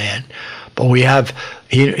call in. But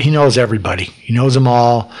he knows everybody. He knows them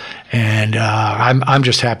all. And I'm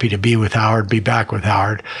just happy to be with Howard, be back with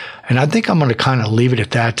Howard. And I think I'm going to kind of leave it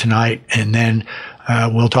at that tonight. And then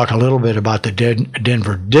we'll talk a little bit about the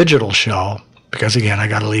Denver Digital Show, because, again, I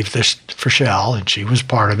got to leave this for Shell, and she was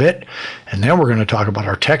part of it. And then we're going to talk about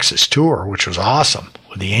our Texas tour, which was awesome,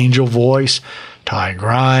 with the Angel Voice, Ty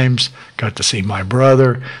Grimes, got to see my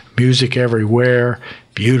brother, music everywhere,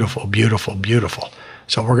 beautiful, beautiful, beautiful.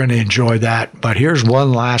 So we're going to enjoy that. But here's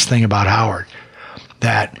one last thing about Howard,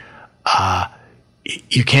 that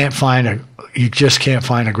you just can't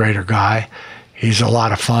find a greater guy. He's a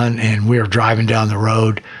lot of fun, and we were driving down the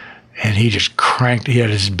road, and he had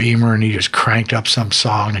his Beamer, and he just cranked up some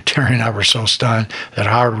song, and Terry and I were so stunned that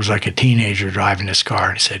Howard was like a teenager driving his car,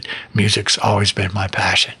 and he said, music's always been my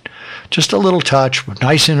passion. Just a little touch,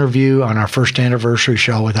 nice interview on our first anniversary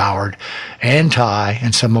show with Howard and Ty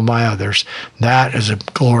and some of my others. That is a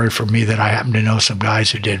glory for me that I happen to know some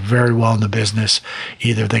guys who did very well in the business.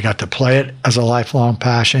 Either they got to play it as a lifelong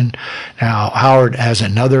passion. Now, Howard has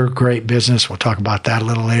another great business. We'll talk about that a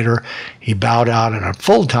little later. He bowed out on a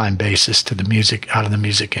full-time basis to the music, out of the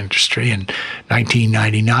music industry in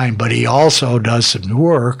 1999, but he also does some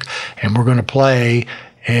work, and we're going to play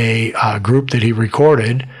a group that he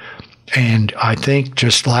recorded. And I think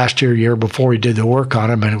just last year before, he did the work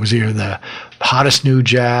on him, and it was either the hottest new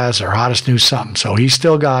jazz or hottest new something. So he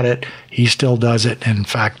still got it. He still does it. And in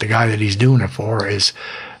fact, the guy that he's doing it for is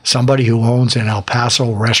somebody who owns an El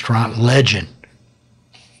Paso restaurant legend.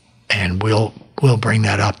 And we'll bring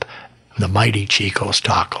that up, the Mighty Chico's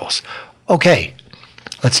Tacos. Okay,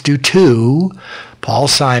 let's do two. Paul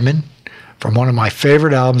Simon, from one of my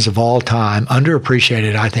favorite albums of all time,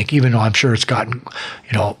 underappreciated, I think, even though I'm sure it's gotten,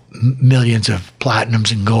 millions of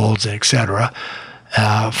platinums and golds, etc.,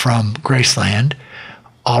 from Graceland,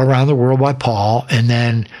 All Around the World by Paul. And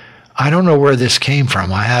then I don't know where this came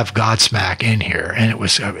from. I have Godsmack in here, and it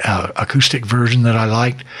was an acoustic version that I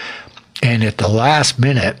liked. And at the last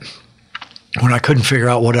minute, when I couldn't figure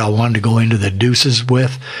out what I wanted to go into the deuces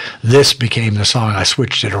with, this became the song. I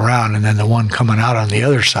switched it around, and then the one coming out on the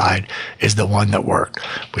other side is the one that worked.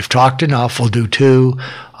 We've talked enough. We'll do two.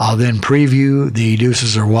 I'll then preview the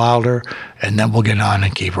Deuces Are Wilder, and then we'll get on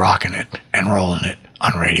and keep rocking it and rolling it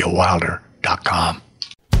on RadioWilder.com.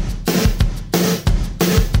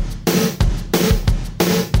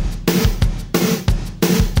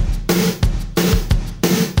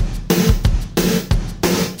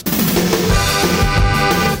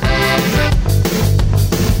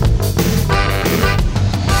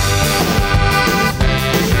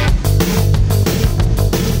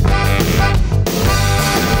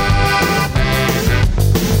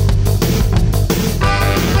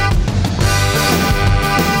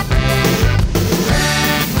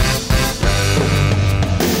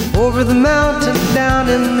 Over the mountain, down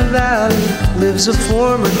in the valley, lives a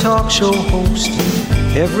former talk show host.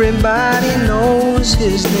 Everybody knows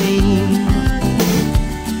his name.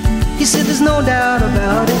 He said there's no doubt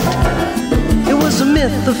about it. It was a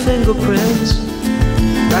myth, the fingerprints.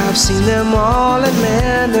 I've seen them all, and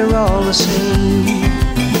man, they're all the same.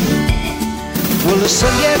 Well, the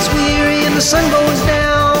sun gets weary and the sun goes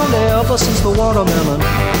down ever since the watermelon,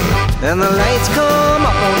 and the lights come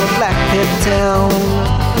up on the black pit town.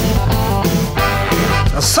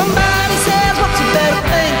 Now somebody says, what's a better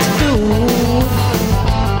thing to do?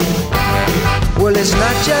 Well, it's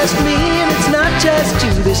not just me and it's not just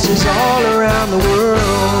you. This is all around the world.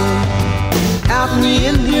 Out in the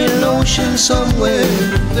Indian Ocean somewhere,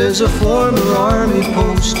 there's a former army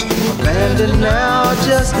post, abandoned now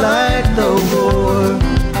just like the war.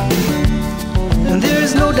 And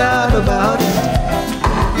there's no doubt about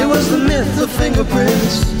it, it was the myth of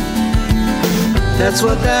fingerprints. That's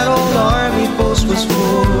what that old army post was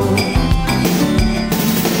for.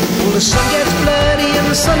 Well, the sun gets bloody and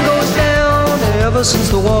the sun goes down ever since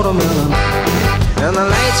the watermelon, and the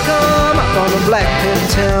lights come up on the black pit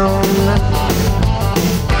town.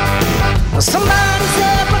 Now somebody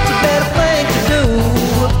said, what's a better thing to do?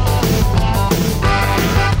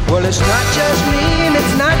 Well, it's not just me and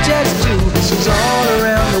it's not just you. This is all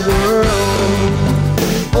around the world.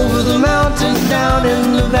 Over the mountain, down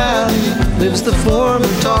in the valley, lives the former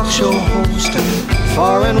talk show host.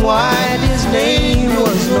 Far and wide his name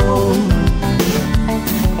was known.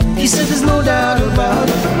 He said there's no doubt about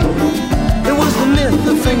it, it was the myth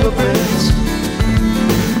of fingerprints.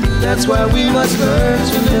 That's why we must learn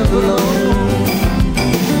to live alone.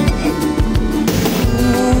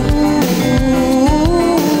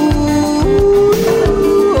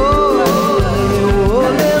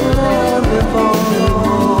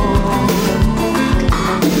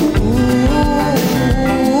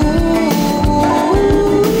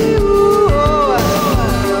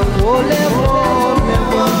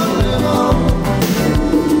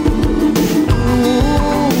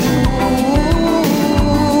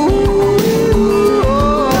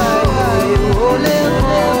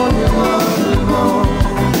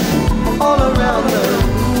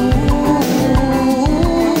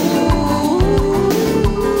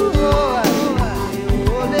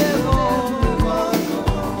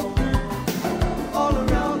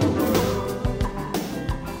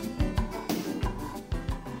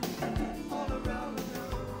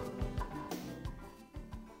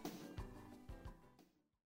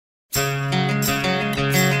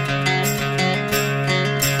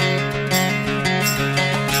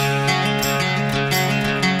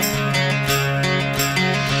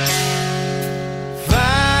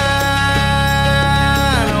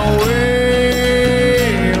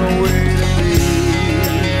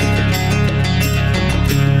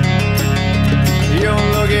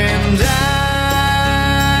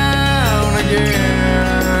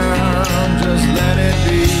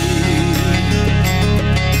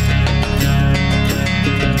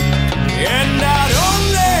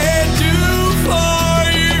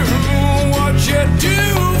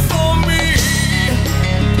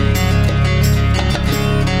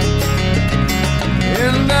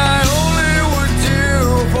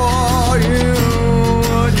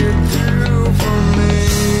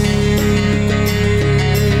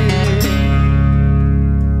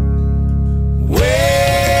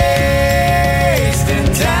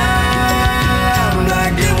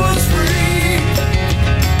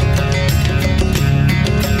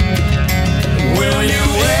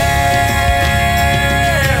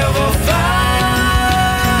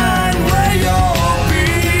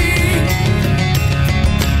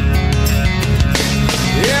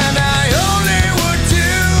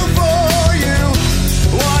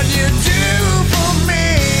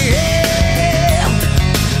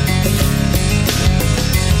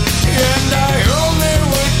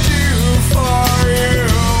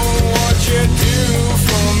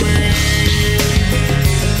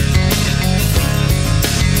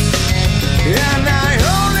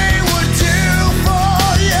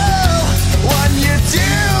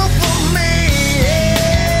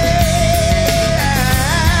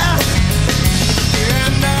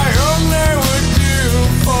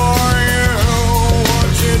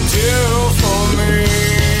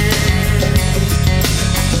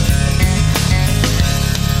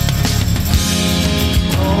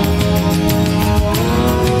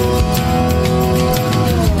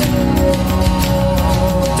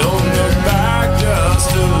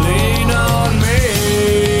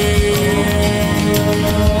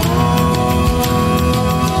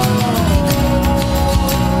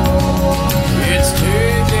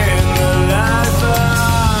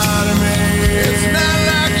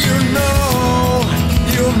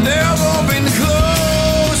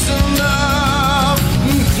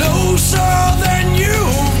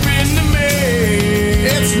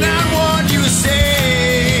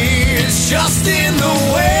 just in the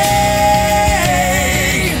way.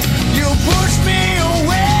 You push me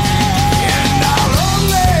away, and I'll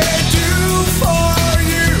only do for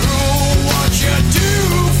you what you do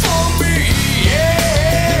for me. Yeah,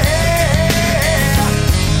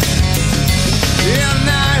 and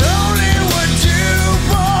I only would do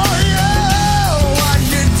for you what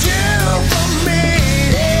you do for me.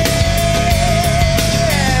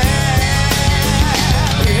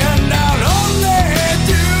 Yeah, and I'll only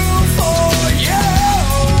do for you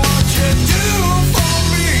what you do for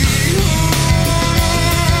me.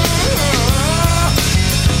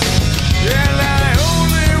 And I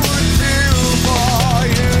only would do for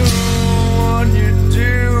you what you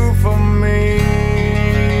do for me.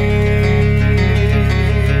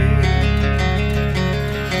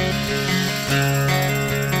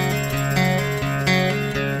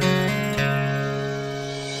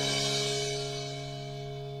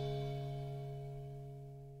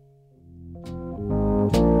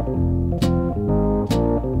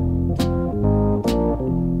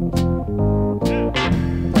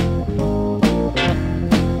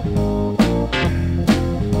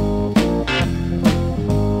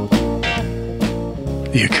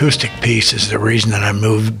 The acoustic piece is the reason that I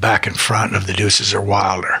moved back in front of the Deuces Are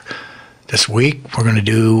Wilder. This week, we're going to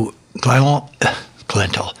do Glentle.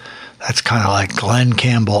 That's kind of like Glenn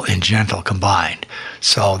Campbell and Gentle combined.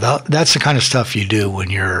 So that's the kind of stuff you do when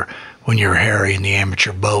you're Harry in the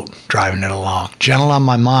amateur boat driving it along. Gentle on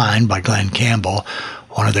My Mind by Glenn Campbell,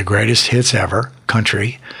 one of the greatest hits ever,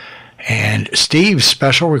 country. And Steve's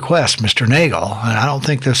special request, Mr. Nagel, and I don't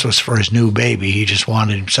think this was for his new baby. He just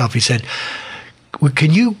wanted himself. He said, would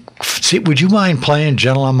you mind playing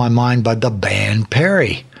Gentle on My Mind by the band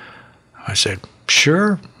Perry? I said,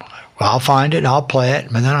 sure. I'll find it. I'll play it.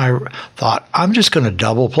 And then I thought, I'm just going to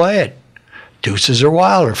double play it. Deuces Are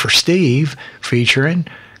Wilder for Steve, featuring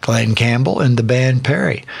Glenn Campbell and the band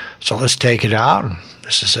Perry. So let's take it out.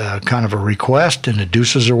 This is a kind of a request, and the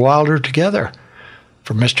Deuces Are Wilder together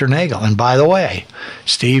for Mr. Nagel. And by the way,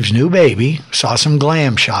 Steve's new baby, saw some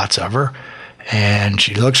glam shots of her, and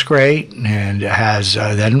she looks great, and has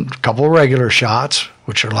then a couple of regular shots,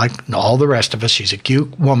 which are like all the rest of us. She's a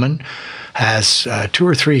cute woman, has 2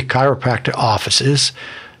 or 3 chiropractic offices,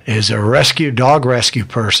 is a dog rescue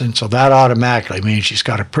person, so that automatically means she's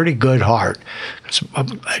got a pretty good heart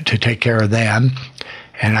to take care of them.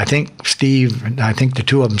 And I think the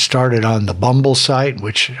two of them started on the Bumble site,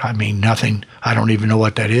 which, I mean, nothing, I don't even know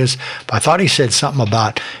what that is. But I thought he said something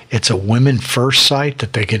about it's a women first site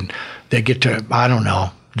that they get to, I don't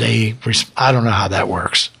know. I don't know how that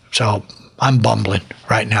works. So I'm bumbling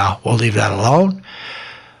right now. We'll leave that alone.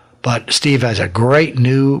 But Steve has a great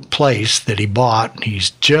new place that he bought.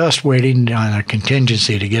 He's just waiting on a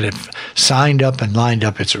contingency to get it signed up and lined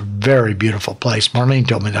up. It's a very beautiful place. Marlene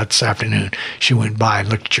told me that this afternoon. She went by and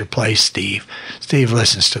looked at your place, Steve. Steve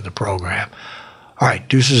listens to the program. All right,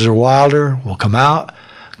 Deuces Are Wilder will come out.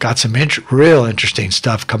 Got some real interesting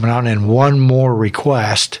stuff coming out, and one more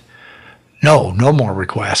request. No more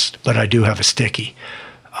requests, but I do have a sticky.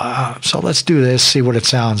 So let's do this, see what it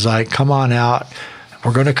sounds like. Come on out.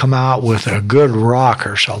 We're going to come out with a good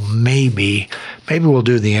rocker, so maybe we'll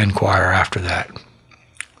do the Enquirer after that.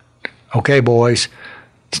 Okay, boys,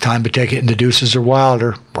 it's time to take it into Deuces Are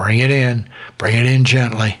Wilder. Bring it in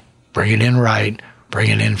gently, bring it in right, bring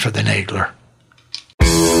it in for the Nagler.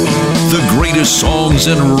 The greatest songs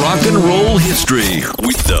in rock and roll history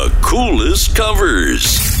with the coolest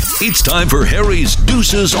covers. It's time for Harry's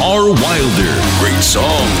Deuces Are Wilder. Great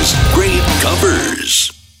songs, great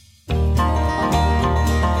covers.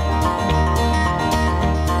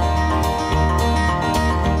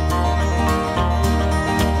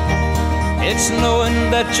 It's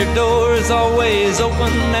knowing that your door is always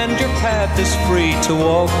open and your path is free to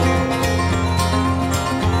walk.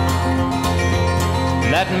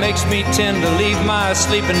 That makes me tend to leave my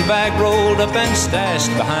sleeping bag rolled up and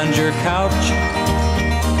stashed behind your couch.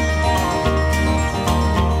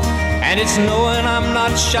 And it's knowing I'm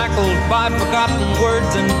not shackled by forgotten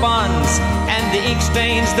words and bonds and the ink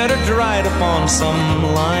stains that are dried upon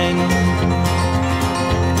some line.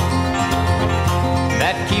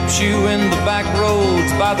 That keeps you in the back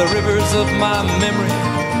roads by the rivers of my memory.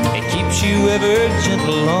 It keeps you ever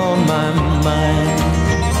gentle on my mind.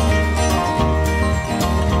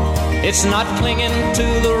 It's not clinging to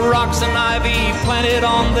the rocks and ivy planted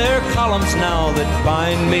on their columns now that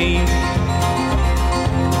bind me,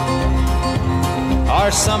 or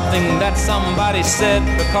something that somebody said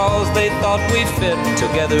because they thought we fit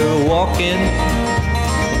together walking.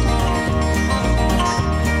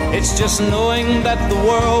 It's just knowing that the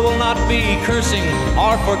world will not be cursing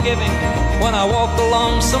or forgiving when I walk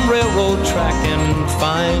along some railroad track and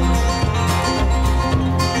find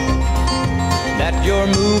that you're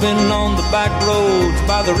moving on the back roads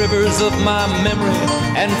by the rivers of my memory,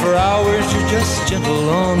 and for hours you're just gentle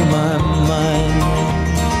on my mind.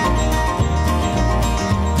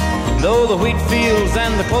 Though the wheat fields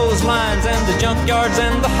and the clotheslines and the junkyards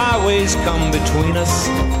and the highways come between us,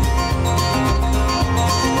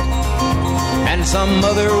 and some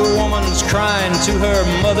other woman's crying to her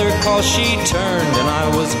mother 'cause she turned and I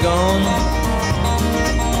was gone,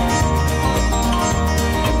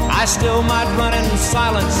 I still might run in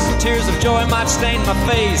silence, tears of joy might stain my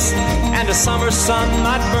face, and a summer sun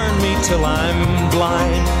might burn me till I'm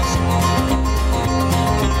blind.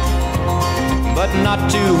 But not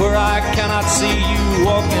to where I cannot see you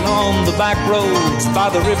walking on the back roads by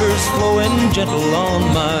the rivers flowing gentle on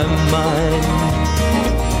my mind.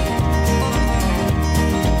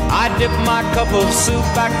 I dip my cup of soup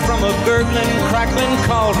back from a gurgling, crackling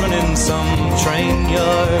cauldron in some train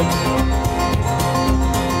yard.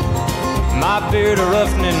 My beard a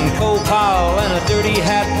roughening coal pile and a dirty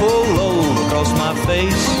hat pulled low across my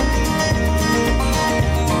face.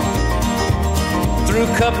 Through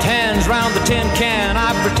cupped hands round the tin can,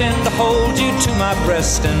 I pretend to hold you to my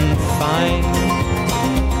breast and find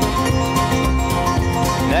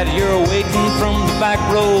that you're waiting from the back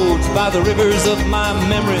roads by the rivers of my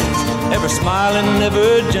memories, ever smiling,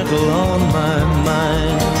 ever gentle on my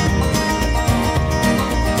mind.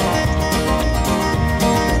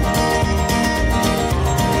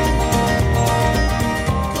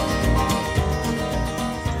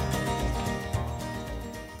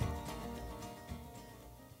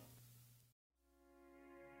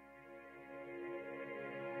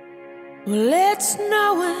 Well, it's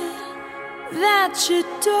knowing that your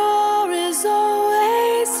door is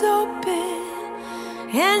always open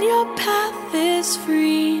and your path is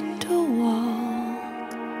free to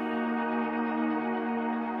walk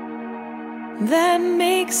that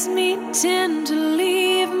makes me tend to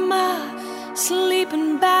leave my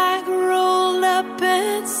sleeping bag rolled up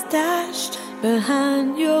and stashed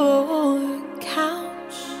behind your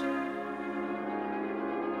couch.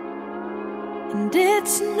 And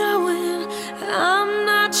it's knowing I'm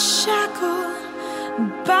not shackled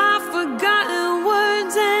by forgotten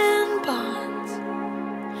words and bonds,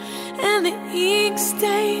 and the ink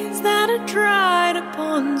stains that are dried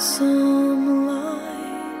upon some line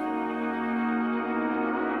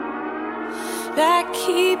that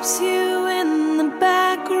keeps you in the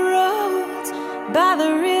back roads by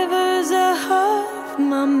the rivers of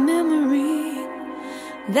my memory,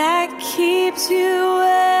 that keeps you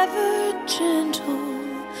ever gentle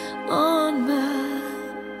on my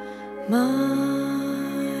mind.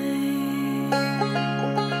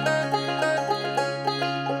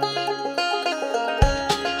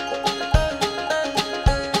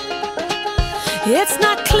 It's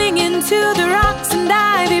not clinging to the rocks and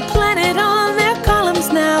ivy planted on their columns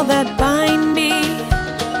now that bind me,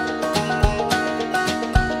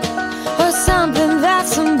 or something that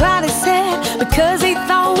somebody said because he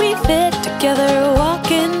thought we fit together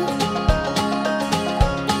walking.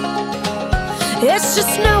 It's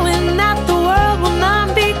just knowing that the world will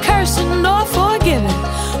not be cursing or forgiving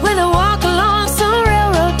when I walk along some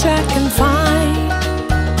railroad track and find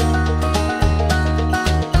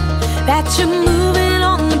that you're moving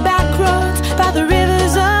on the back roads by the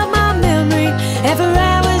rivers of my memory. Every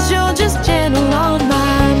hour's you're just gentle on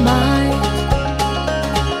my mind.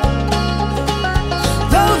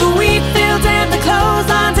 Though the wheat fields and the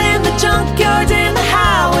clotheslines and the junkyards and the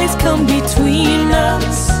highways come between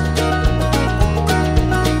us,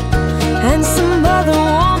 and some other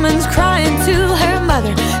woman's crying to her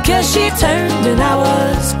mother 'cause she turned and I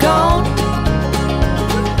was gone.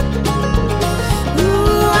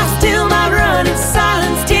 Ooh, I still might run in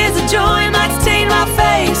silence, tears of joy might stain my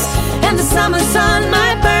face, and the summer sun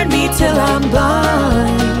might burn me till I'm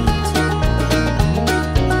blind.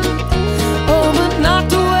 Oh, but not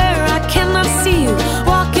to where I cannot see you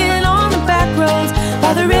walking on the back roads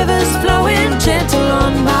by the rivers flowing gentle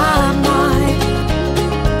on my mind.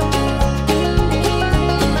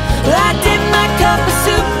 I did my cup of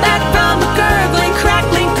soup back from a gurgling,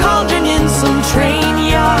 crackling cauldron in some train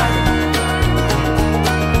yard.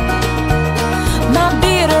 My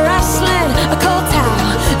beard a rustling, a cold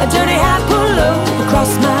towel, a dirty hat pulled low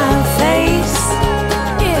across my face.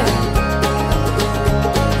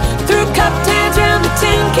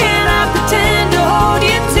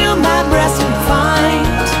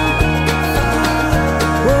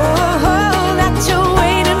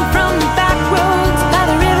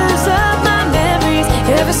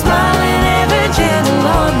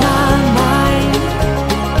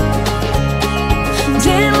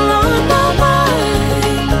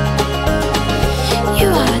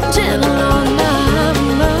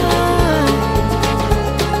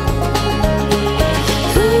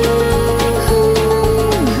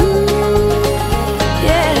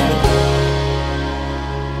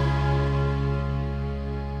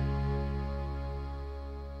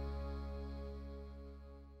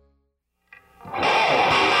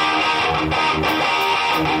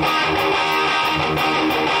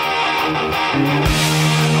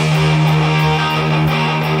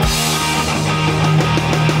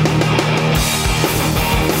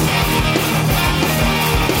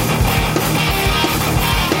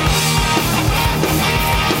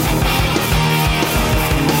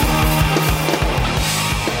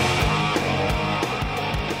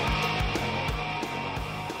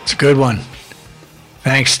 Good one.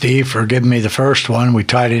 Thanks, Steve, for giving me the first one. We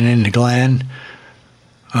tied it into Glenn,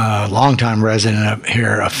 longtime resident up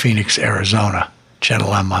here of Phoenix, Arizona.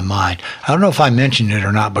 Gentle on my mind. I don't know if I mentioned it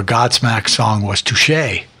or not, but Godsmack's song was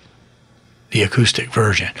Touché, the acoustic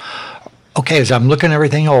version. Okay, as I'm looking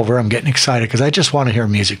everything over, I'm getting excited because I just want to hear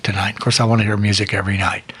music tonight. Of course, I want to hear music every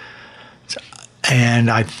night.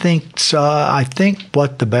 And I think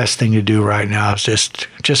what the best thing to do right now is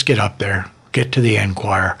just get up there, get to the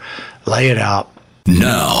Enquirer, lay it out.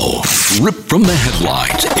 Now, rip from the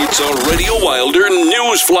headlines. It's a Radio Wilder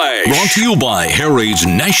News Flash. Brought to you by Harry's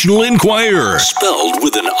National Enquirer. Spelled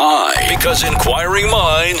with an I. Because inquiring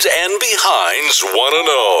minds and behinds want to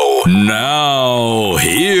know. Now,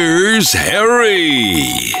 here's Harry.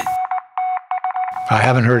 I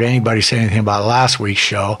haven't heard anybody say anything about last week's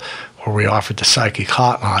show where we offered the psychic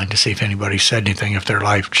hotline to see if anybody said anything if their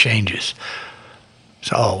life changes.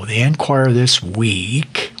 So, the Enquirer this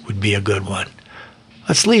week would be a good one.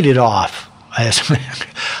 Let's lead it off. I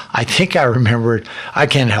think I remembered, I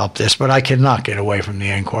can't help this, but I cannot get away from the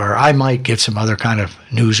Enquirer. I might get some other kind of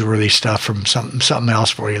newsworthy stuff from something else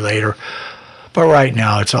for you later. But right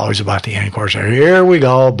now, it's always about the Enquirer. So here we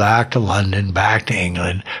go, back to London, back to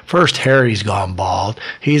England. First, Harry's gone bald.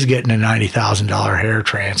 He's getting a $90,000 hair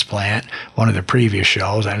transplant, one of the previous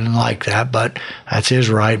shows. I didn't like that, but that's his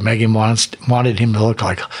right. Megan wanted him to look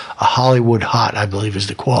like a Hollywood hot, I believe is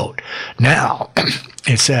the quote. Now,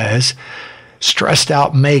 it says, stressed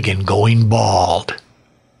out Megan going bald.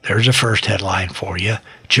 There's a first headline for you.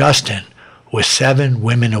 Justin with 7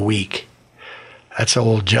 women a week. That's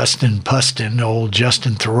old Justin Pustin, old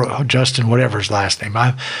Justin Thoreau, Justin whatever his last name.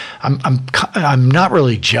 I'm not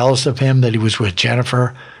really jealous of him that he was with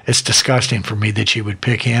Jennifer. It's disgusting for me that she would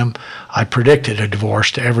pick him. I predicted a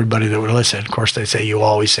divorce to everybody that would listen. Of course, they say you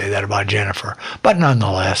always say that about Jennifer, but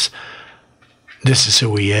nonetheless, this is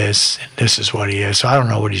who he is. And this is what he is. So I don't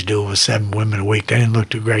know what he's doing with 7 women a week. They didn't look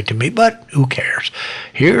too great to me, but who cares?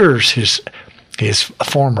 Here's his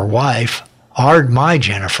former wife, my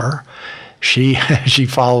Jennifer. She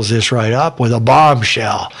follows this right up with a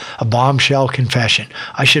bombshell confession.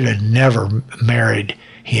 I should have never married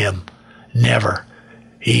him. Never.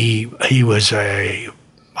 He was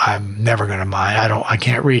I'm never going to mind. I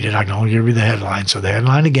can't read it. I can only give you the headline. So the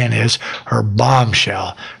headline again is her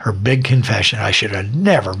bombshell, her big confession. I should have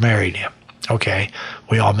never married him. Okay.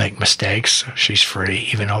 We all make mistakes. She's free,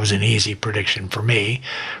 even though it was an easy prediction for me.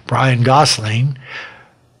 Brian Gosling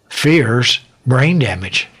fears brain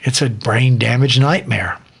damage. It's a brain damage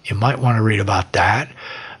nightmare. You might want to read about that.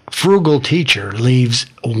 Frugal teacher leaves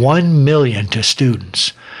 $1 million to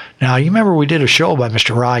students. Now, you remember we did a show by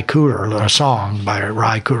Mr. Ry Cooder, a song by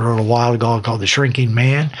Ry Cooder a little while ago called The Shrinking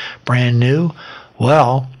Man, brand new.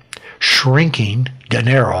 Well, Shrinking De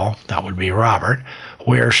Niro, that would be Robert,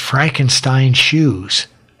 wears Frankenstein shoes.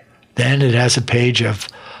 Then it has a page of,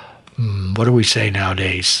 what do we say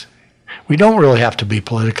nowadays? We don't really have to be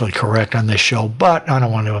politically correct on this show, but I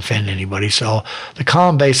don't want to offend anybody. So the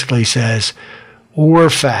column basically says, we're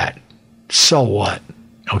fat. So what?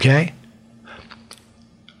 Okay?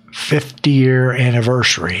 50-year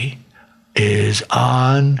anniversary is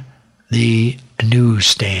on the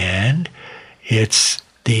newsstand. It's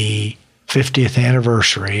the 50th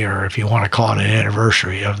anniversary, or if you want to call it an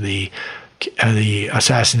anniversary, of the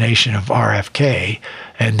assassination of RFK,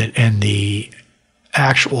 and the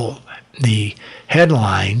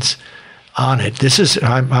headlines on it. This is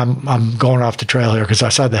I'm going off the trail here because I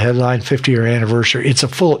saw the headline 50-year anniversary. It's a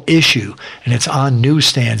full issue and it's on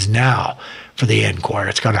newsstands now for the Enquirer.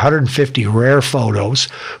 It's got 150 rare photos.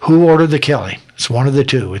 Who ordered the killing? It's one of the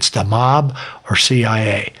two. It's the mob or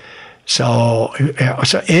CIA. So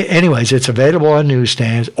anyways, it's available on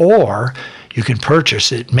newsstands, or you can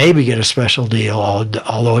purchase it, maybe get a special deal,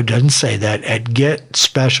 although it doesn't say that, at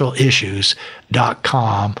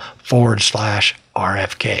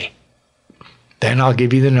getspecialissues.com/RFK. Then I'll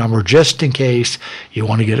give you the number just in case you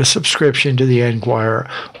want to get a subscription to the Enquirer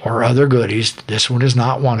or other goodies. This one is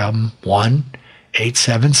not one of them.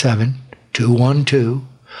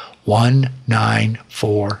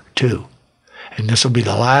 1-877-212-1942. And this will be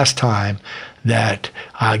the last time that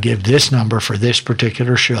I give this number for this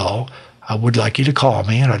particular show. I would like you to call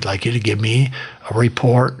me, and I'd like you to give me a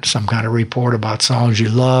report, some kind of report about songs you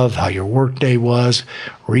love, how your workday was.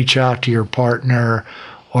 Reach out to your partner,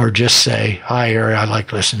 or just say, hi, Harry, I like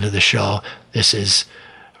to listen to the show. This is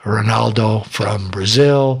Ronaldo from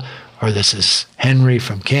Brazil, or this is Henry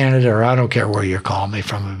from Canada, or I don't care where you're calling me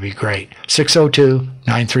from. It would be great.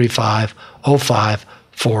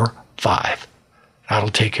 602-935-0545. That'll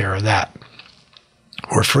take care of that.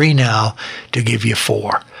 We're free now to give you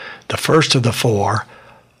 4. The first of the 4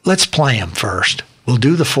 let's play them first. We'll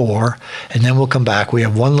do the 4, and then we'll come back. We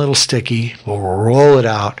have one little sticky. We'll roll it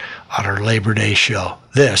out on our Labor Day show.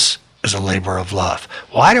 This is a labor of love.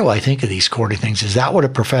 Why do I think of these chordy things? Is that what a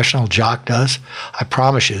professional jock does? I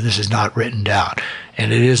promise you, this is not written down.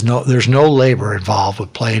 And there's no labor involved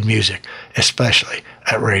with playing music, especially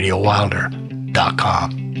at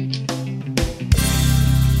RadioWilder.com.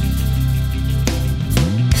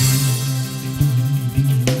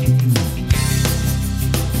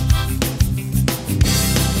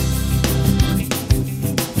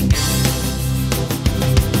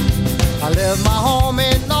 I left my home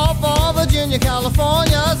in Norfolk, Virginia,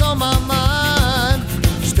 California's on my mind.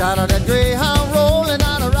 Started that Greyhound rolling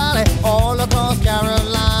out of Raleigh, all across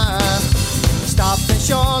Carolina. Stopped in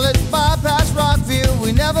Charlotte, bypassed Rockville,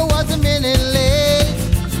 we never was a minute late.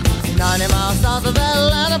 90 miles south of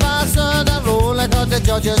Atlanta by sundown, rolling across the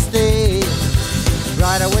Georgia state.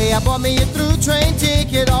 Right away I bought me a through train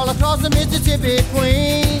ticket all across the Mississippi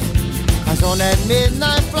Queen. I was on that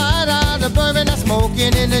midnight flight out of Birmingham,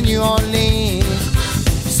 smoking in the New Orleans.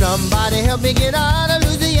 Somebody help me get out of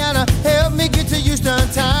Louisiana, help me get to Houston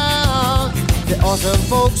town. The awesome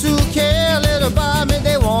folks who care a little about me,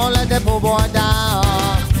 they won't let that poor boy down.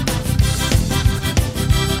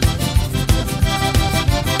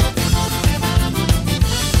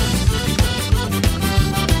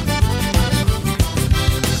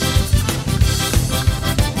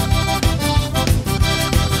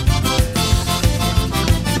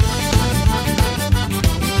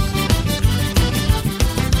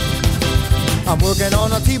 I'm working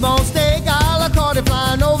on a T-bone steak, a la carte,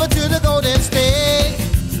 flying over to the Golden State.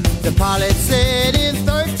 The pilot said in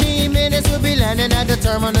 13 minutes we'll be landing at the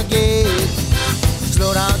terminal gate.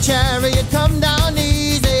 Slow down, chariot, come down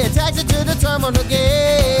easy, taxi to the terminal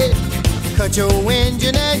gate. Cut your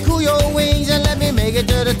engine and cool your wings and let me make it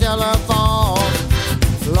to the telephone.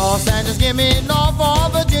 Los Angeles, give me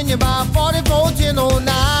Norfolk, Virginia by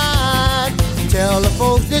 44-1009. Tell the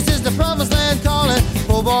folks this is the promised land calling,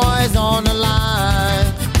 poor boys on the line.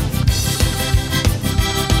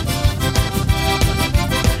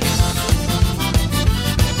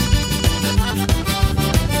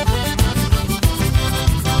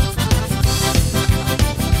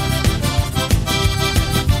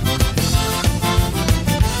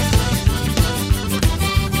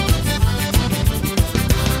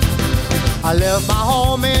 I left my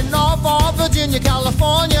home in Norfolk, Virginia,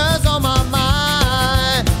 California's on my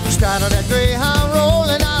mind. Started that Greyhound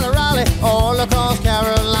rolling out of Raleigh, all across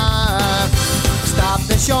Carolina. Stopped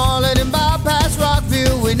in Charlotte and bypassed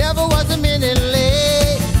Rockville, we never was a minute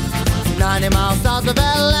late. 90 miles south of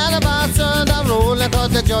Atlanta by sundown, rolling across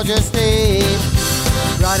the Georgia state.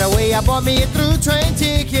 Right away I bought me a through train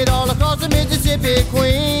ticket all across the Mississippi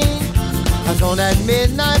Queen. I was on that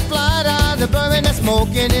midnight flight out of Birmingham,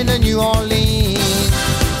 smoking in the New Orleans.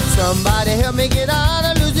 Somebody help me get out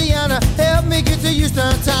of Louisiana, help me get to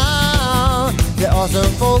Houston town. The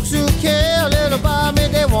awesome folks who care a little about me,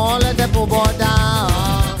 they won't let that poor boy down.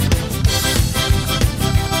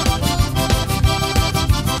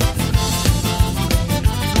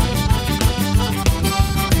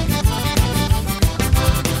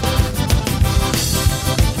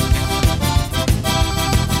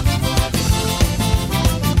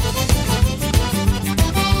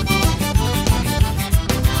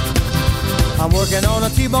 I'm working on a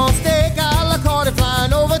T-bone steak, a la carte,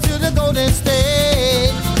 flying over to the Golden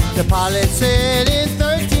State. The pilot said in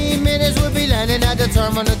 13 minutes we'll be landing at the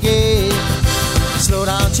terminal gate. Slow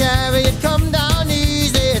down, chariot, come down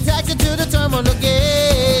easy, taxi to the terminal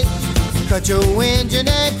gate. Cut your engine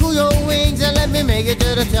and cool your wings and let me make it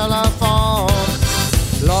to the telephone.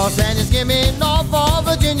 Los Angeles, give me Norfolk,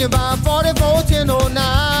 Virginia by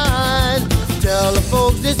 44-1009. Tell the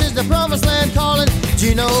folks this is the promised land calling,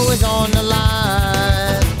 Gino is on the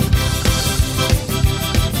line.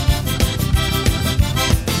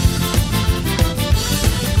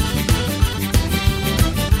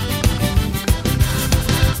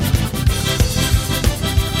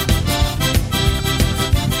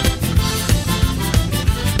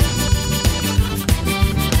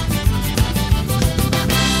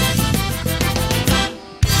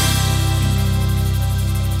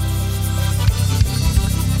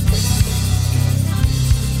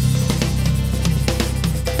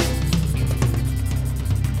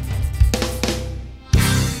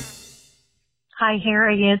 Hi,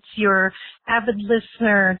 Harry. It's your avid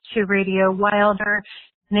listener to Radio Wilder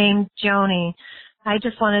named Joni. I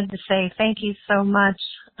just wanted to say thank you so much.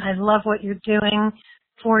 I love what you're doing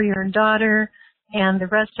for your daughter, and the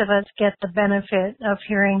rest of us get the benefit of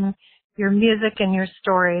hearing your music and your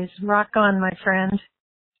stories. Rock on, my friend.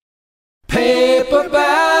 Pay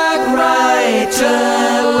Paperback writer.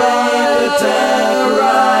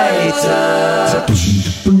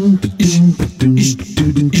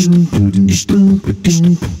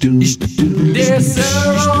 Dear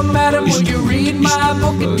sir or madam, will you read my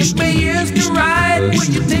book? It took me years to write. Would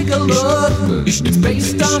you take a look? It's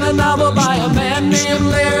based on a novel by a man named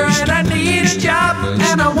Lear, and I need a job,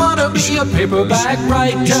 and I want to be a paperback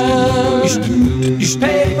writer.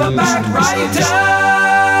 Paperback writer.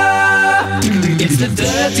 It's the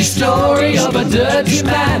dirty story of a dirty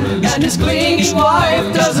man, and his clingy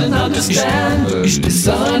wife doesn't understand. His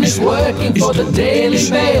son is working for the Daily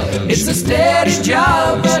Mail. It's a steady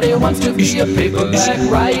job, but he wants to be a paperback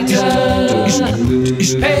writer.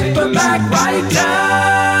 Paperback writer.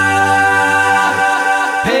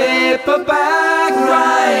 Paperback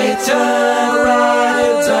writer.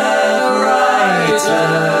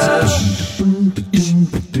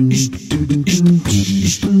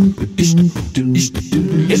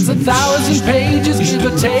 It's 1,000 pages, give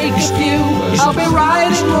or take a few. I'll be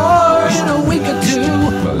writing more in a week or two.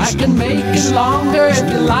 I can make it longer if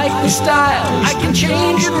you like the style. I can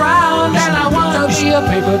change it round, and I wanna be a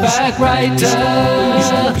paperback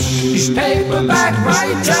writer. Paperback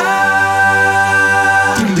writer.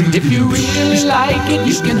 If you really like it,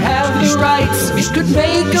 you can have the rights. It could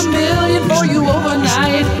make $1 million for you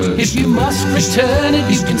overnight. If you must return it,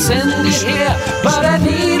 you can send it here. But I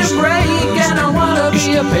need a break, and I wanna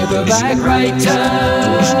be a paperback writer.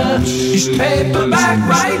 Paperback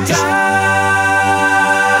writer.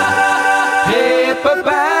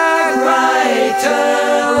 Paperback writer.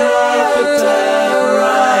 Paperback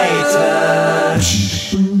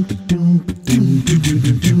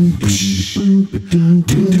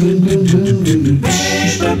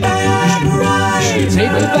writer.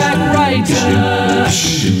 Paperback writer.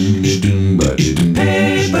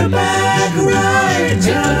 Paperback writer.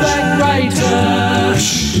 Paperback writer.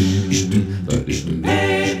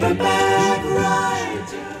 Paperback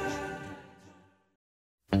writer.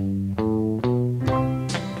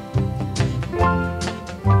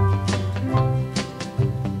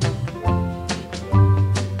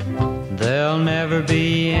 There'll never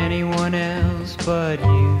be anyone else but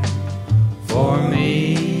you for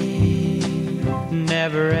me.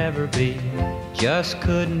 Never ever be, just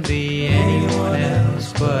couldn't be anyone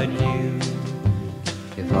else but you.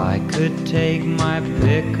 If I could take my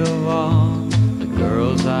pick of all the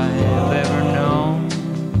girls I have ever known,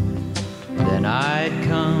 then I'd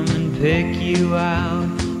come and pick you out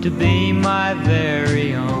to be my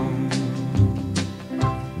very own.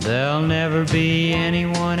 There'll never be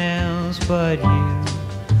anyone else but you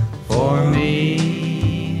for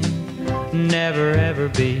me. Never ever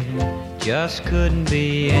be, just couldn't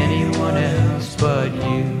be anyone else but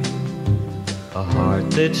you. A heart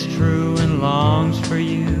that's true and longs for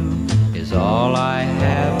you is all I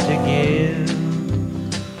have to give.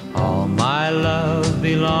 All my love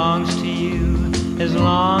belongs to you as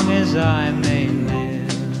long as I may live.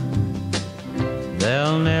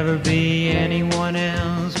 There'll never be anyone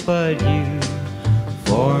else but you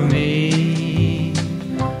for me.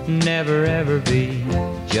 Never ever be,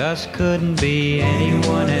 just couldn't be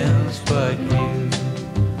anyone else but you.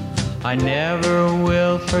 I never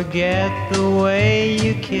will forget the way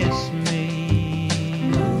you kiss me.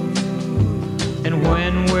 And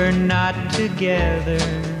when we're not together,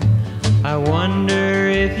 I wonder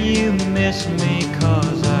if you miss me,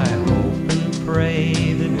 'cause I hope and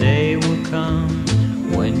pray the day will come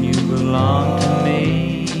when you belong to me.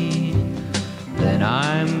 Then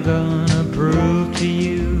I'm gonna prove to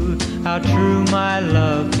you how true my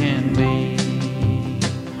love can be.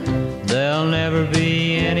 There'll never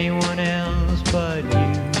be anyone else but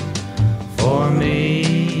you for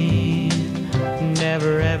me.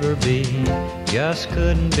 Never ever be, just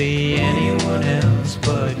couldn't be anyone else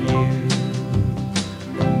but you.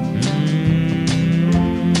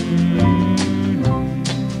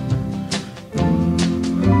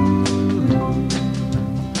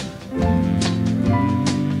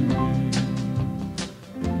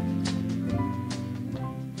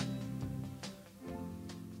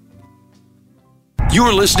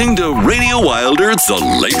 You're listening to Radio Wilder, the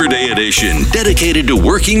Labor Day edition, dedicated to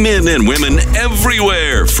working men and women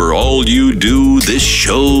everywhere. For all you do, this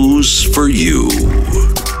show's for you.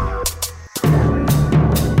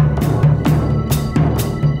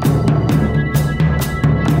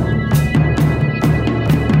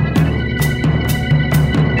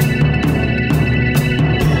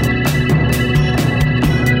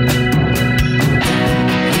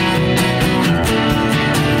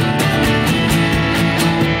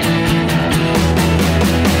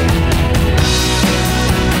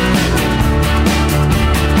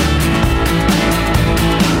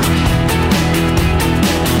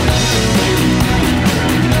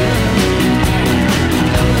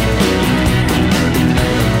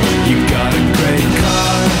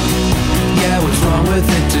 with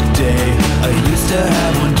it today. I used to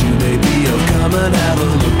have one too, baby. Oh, come and have a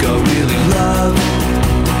look. I really love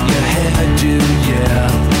your hairdo, yeah.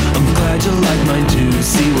 I'm glad you like mine too.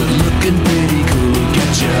 See what looking pretty cool will get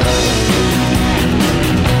ya.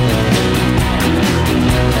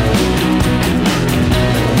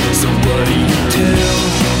 So what do you do?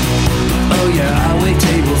 Oh yeah, I wait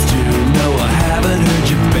tables too. No, I haven't heard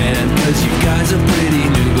your band, cause you guys are pretty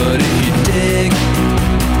new. But if you dig,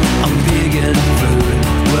 I'm big in food.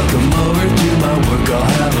 Welcome over to my work. I'll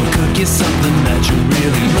have them cook you something that you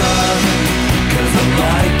really love. Cause I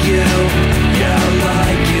like you, yeah I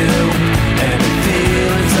like you. And I'm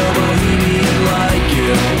feeling so bohemian like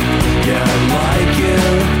you. Yeah I like you,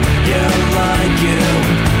 yeah I like you.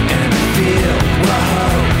 And I feel,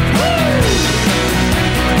 wow,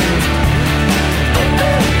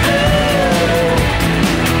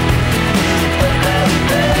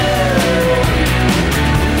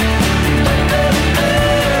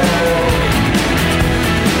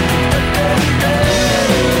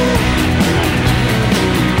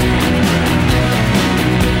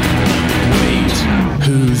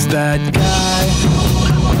 who's that guy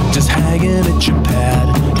just hanging at your pad?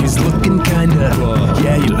 He's looking kinda,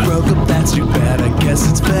 yeah, you broke up, that's too bad. I guess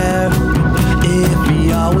it's fair if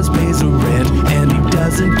he always pays the rent and he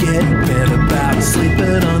doesn't get bent about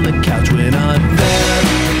sleeping on the couch when I'm there.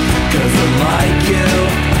 Cause I like you,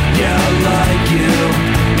 yeah I like you.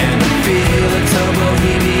 And I'm feeling so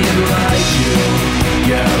bohemian like you.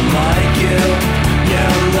 Yeah I like you, yeah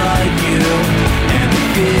I like you. And I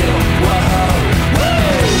feel, whoa.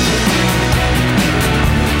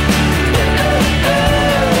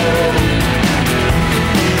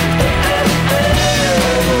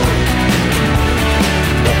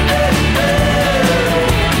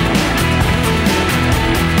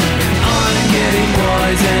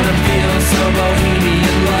 And I feel so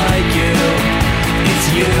bohemian like you. It's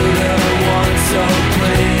you that I want, so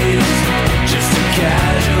please. Just a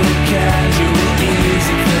casual,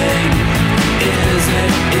 easy thing. Is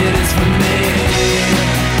it? It is for me.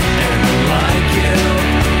 And I like you,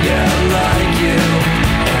 yeah I like you.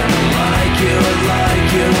 And I like you, I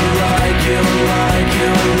like you, I like you, I like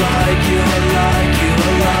you, I like you, I like you,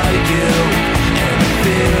 I like you. And I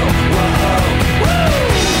feel, whoa, woo!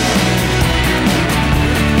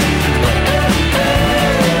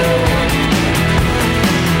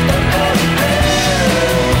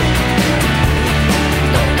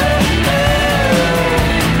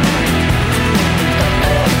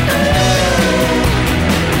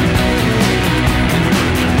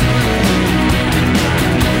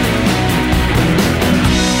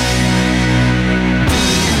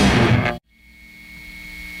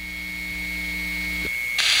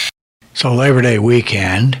 So Labor Day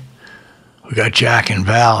weekend, we got Jack and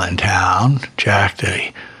Val in town. Jack,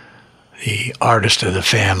 the artist of the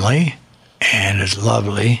family, and his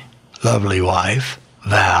lovely wife,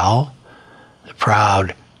 Val, the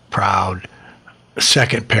proud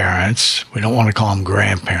second parents. We don't want to call them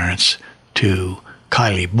grandparents to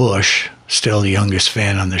Kylie Bush, still the youngest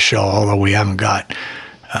fan on the show, although we haven't got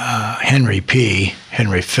Henry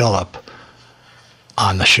Phillip,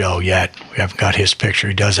 on the show yet. We haven't got his picture.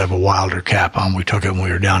 He does have a Wilder cap on. We took it when we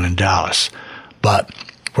were down in Dallas. But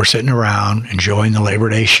we're sitting around enjoying the Labor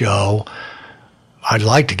Day show. I'd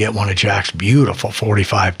like to get one of Jack's beautiful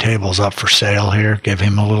 45 tables up for sale here. Give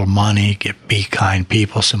him a little money. Get Be Kind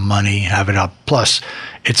People some money. Have it up. Plus,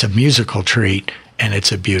 it's a musical treat and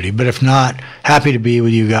it's a beauty. But if not, happy to be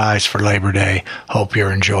with you guys for Labor Day. Hope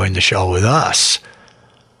you're enjoying the show with us.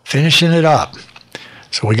 Finishing it up.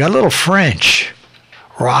 So we got a little French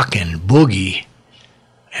rockin' boogie,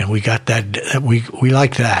 and we got that. We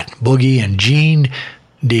like that boogie and Jean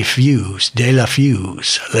de la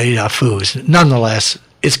Fuse. Nonetheless,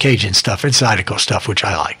 it's Cajun stuff. It's Zydeco stuff, which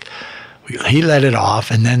I like. He let it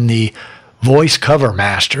off, and then the voice cover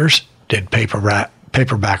masters did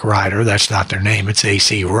Paperback Rider. That's not their name. It's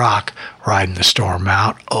AC Rock, Riding the Storm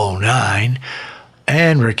Out, 09.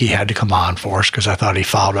 And Ricky had to come on for us because I thought he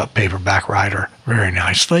followed up Paperback Rider very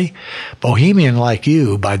nicely. Bohemian Like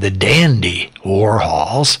You by the Dandy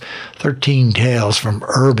Warhols. 13 Tales from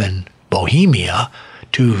Urban Bohemia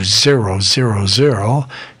 2000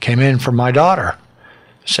 came in from my daughter.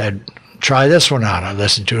 Said, try this one out. I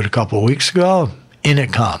listened to it a couple of weeks ago. In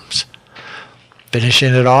it comes.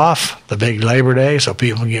 Finishing it off, the big Labor Day, so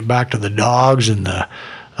people can get back to the dogs and the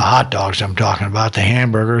hot dogs I'm talking about, the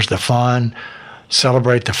hamburgers, the fun.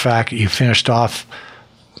 Celebrate the fact that you finished off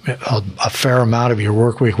a fair amount of your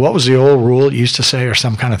work week. What was the old rule it used to say, or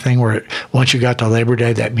some kind of thing where once you got to Labor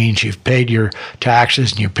Day, that means you've paid your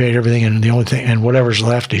taxes and you paid everything, and the only thing, and whatever's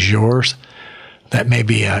left is yours? That may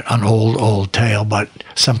be an old tale, but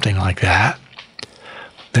something like that.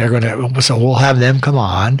 So we'll have them come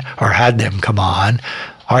on, or had them come on.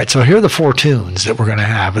 All right, so here are the 4 tunes that we're going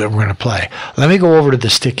to play. Let me go over to the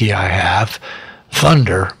sticky I have.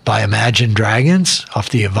 Thunder by Imagine Dragons off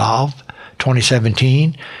the Evolve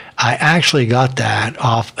 2017. I actually got that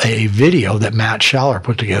off a video that Matt Schaller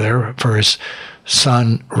put together for his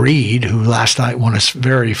son Reed, who last night won his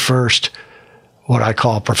very first, what I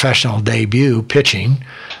call professional debut, pitching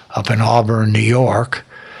up in Auburn, New York.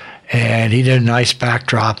 And he did a nice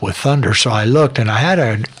backdrop with Thunder. So I looked, and I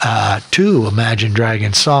had 2 Imagine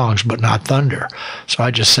Dragons songs, but not Thunder. So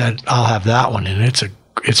I just said, I'll have that one, and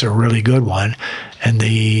it's a really good one. And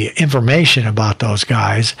the information about those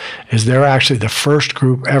guys is they're actually the first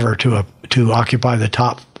group ever to occupy the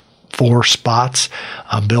top 4 spots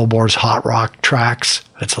on Billboard's Hot Rock tracks.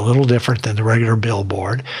 It's a little different than the regular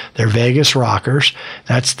Billboard. They're Vegas rockers.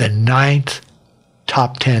 That's the 9th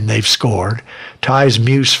top 10 they've scored. Ties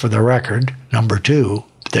Muse for the record, number 2.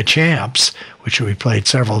 The Champs, which we played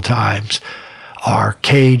several times, are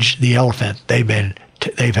Cage the Elephant. They've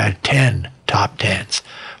had 10 top 10s.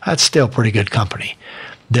 That's still pretty good company.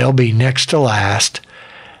 They'll be next to last.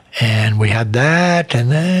 And we had that, and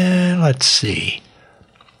then let's see.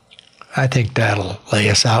 I think that'll lay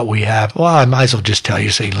us out. We have, well, I might as well just tell you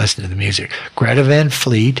so you can listen to the music. Greta Van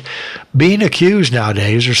Fleet, being accused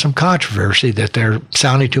nowadays, there's some controversy that they're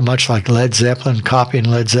sounding too much like Led Zeppelin, copying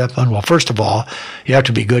Led Zeppelin. Well, first of all, you have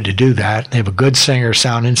to be good to do that. They have a good singer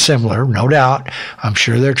sounding similar, no doubt. I'm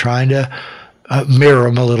sure they're trying to mirror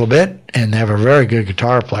them a little bit, and they have a very good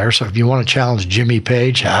guitar player. So if you want to challenge Jimmy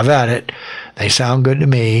Page, have at it. They sound good to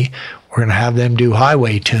me. We're going to have them do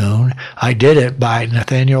Highway Tune. I Did It by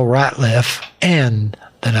Nathaniel Ratliff and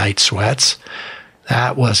the Night Sweats.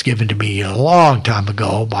 That was given to me a long time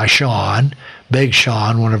ago by Sean, Big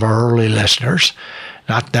Sean, one of our early listeners.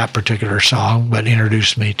 Not that particular song, but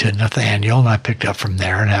introduced me to Nathaniel, and I picked up from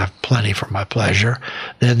there and have plenty for my pleasure.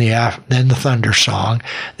 Then the Thunder song.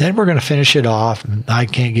 Then we're going to finish it off. I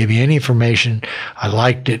can't give you any information. I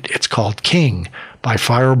liked it. It's called King by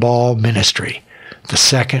Fireball Ministry. The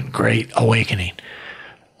Second Great Awakening.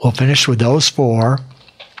 We'll finish with those 4,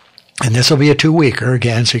 and this will be a 2-weeker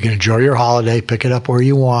again, so you can enjoy your holiday, pick it up where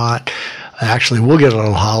you want. Actually, we'll get a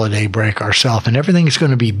little holiday break ourselves, and everything's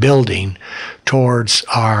going to be building towards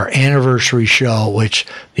our anniversary show, which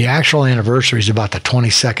the actual anniversary is about the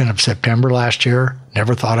 22nd of September last year.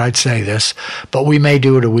 Never thought I'd say this, but we may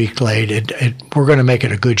do it a week late. We're going to make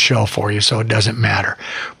it a good show for you, so it doesn't matter.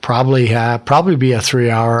 Probably be a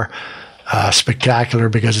 3-hour spectacular,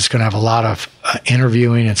 because it's going to have a lot of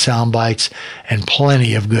interviewing and sound bites and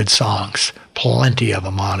plenty of good songs, plenty of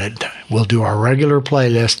them on it. We'll do our regular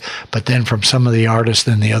playlist, but then from some of the artists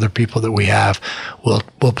and the other people that we have, we'll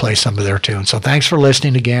play some of their tunes. So thanks for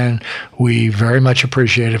listening again. We very much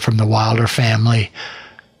appreciate it from the Wilder family.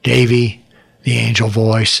 Davey, the Angel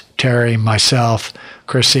Voice, Terry, myself,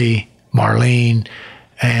 Chrissy, Marlene,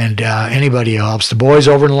 and anybody else. The boys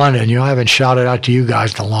over in London, I haven't shouted out to you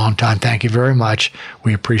guys in a long time. Thank you very much.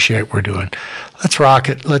 We appreciate what we're doing. Let's rock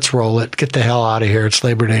it. Let's roll it. Get the hell out of here. It's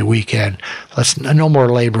Labor Day weekend. No more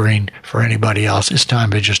laboring for anybody else. It's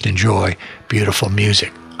time to just enjoy beautiful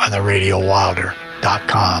music on the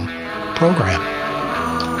RadioWilder.com program.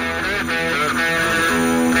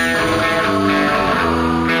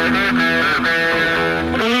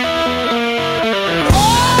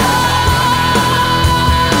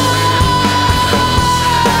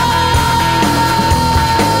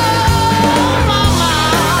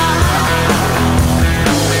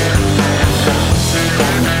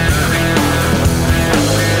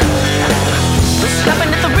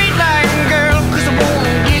 Stopping at the red light, girl, 'cause I won't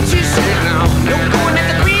get you sick now. No going at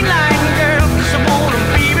the green light, girl, 'cause I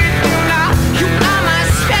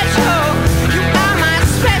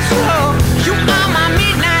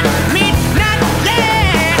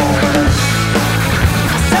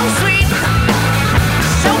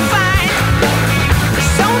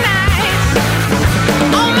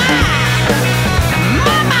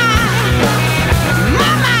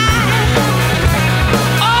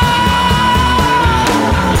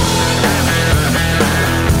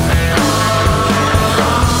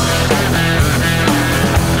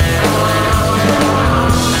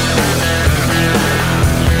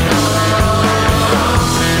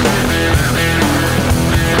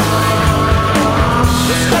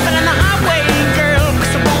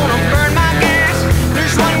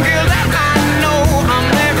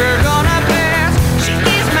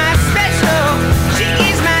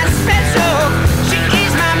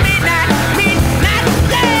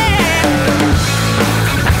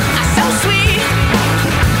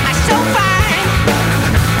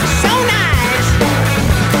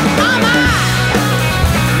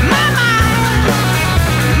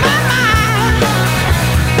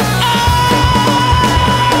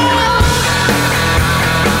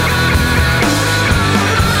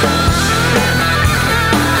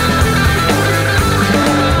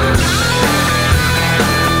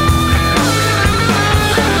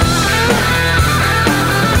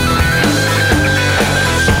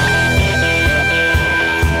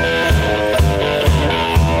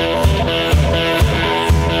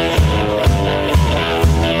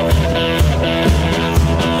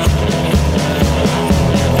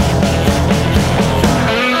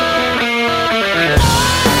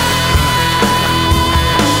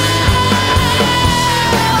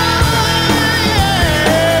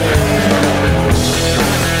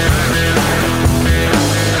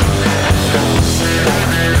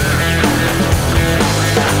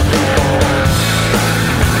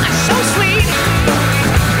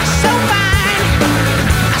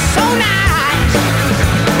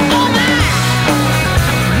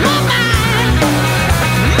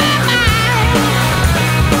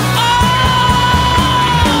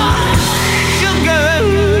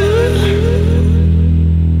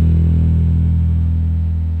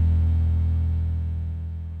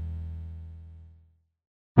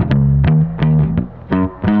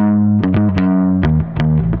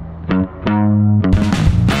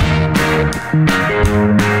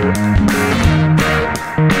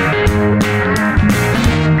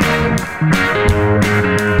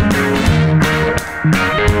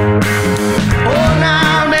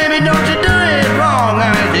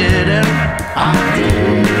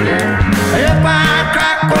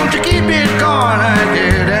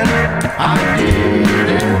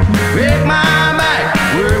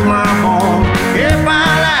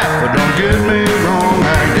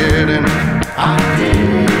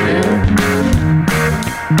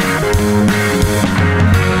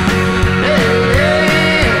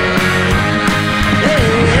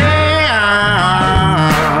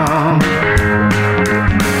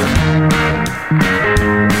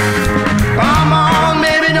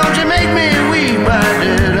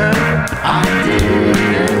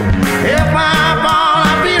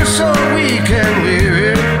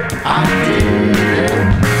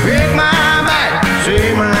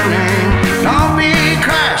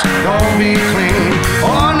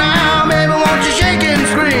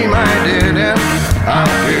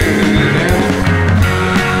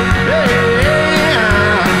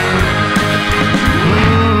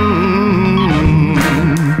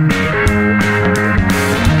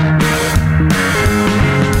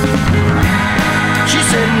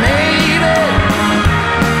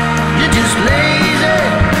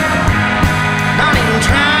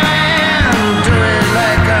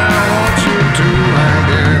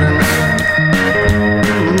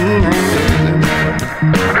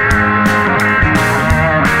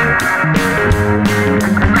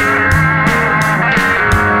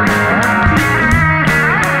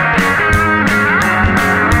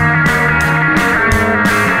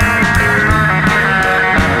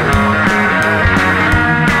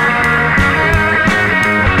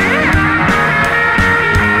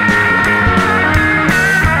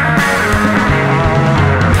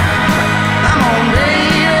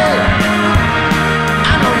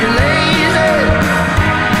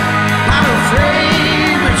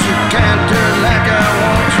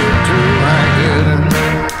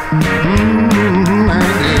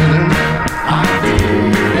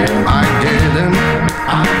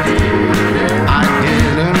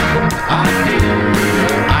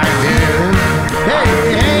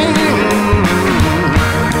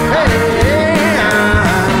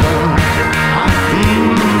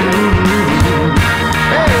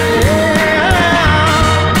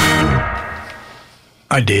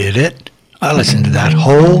I did it. I listened to that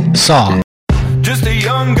whole song. Just a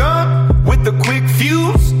young gun with a quick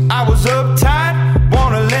fuse. I was uptight,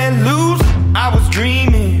 wanna let loose. I was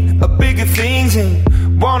dreaming of bigger things and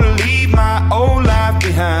wanna leave my old life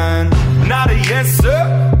behind. Not a yes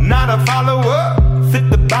sir, not a follower. Fit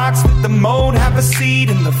the box, fit the mold, have a seat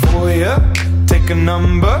in the foyer. Take a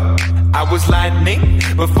number. I was lightning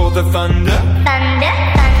before the thunder. Thunder,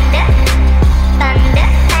 thunder, thunder,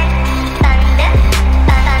 thunder,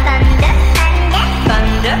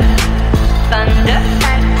 thunder, thunder,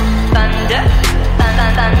 thunder,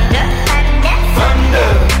 thunder, thunder, thunder,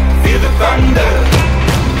 feel the thunder.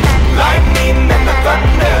 Lightning and the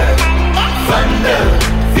thunder. Thunder,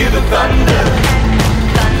 feel the thunder.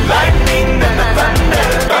 Lightning and the thunder.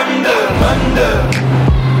 Thunder, thunder,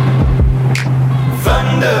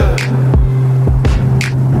 thunder.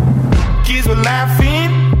 Kids were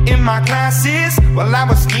laughing in my classes while I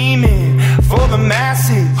was scheming for the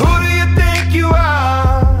masses. Who do you think you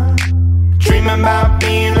are? Dreaming about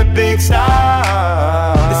being a big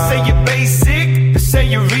star. They say you're basic, they say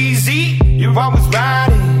you're easy. You're always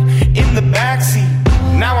riding in the backseat.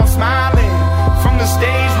 Now I'm smiling from the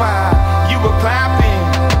stage while you were clapping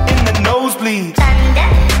in the nosebleeds. Thunder,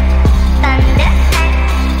 thunder,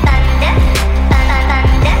 thunder,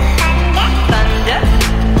 thunder, thunder,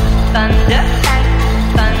 thunder,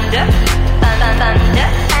 thunder, thunder,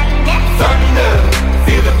 thunder,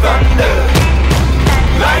 feel the thunder.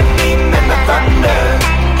 Lightning and the thunder.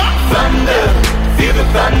 Thunder, feel the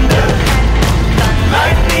thunder.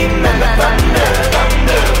 Lightning and the thunder.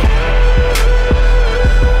 Thunder.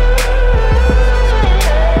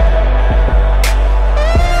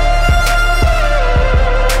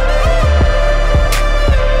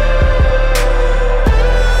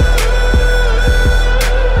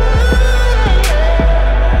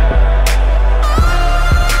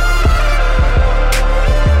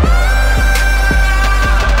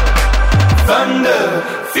 Thunder,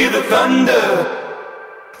 feel the thunder.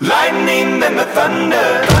 Lightning and the thunder.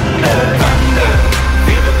 Thunder, thunder,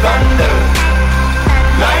 feel the thunder.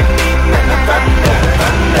 Lightning and the thunder.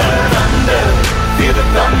 Thunder, thunder, feel the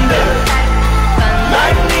thunder.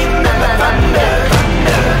 Lightning and the thunder.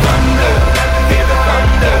 Thunder, thunder, feel the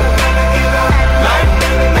thunder.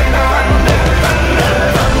 Lightning and the thunder. Thunder,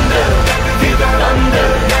 thunder, feel the thunder.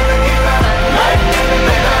 Lightning and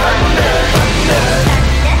the thunder. Thunder.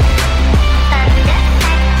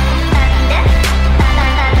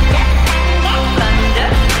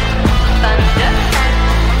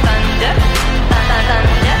 thunder,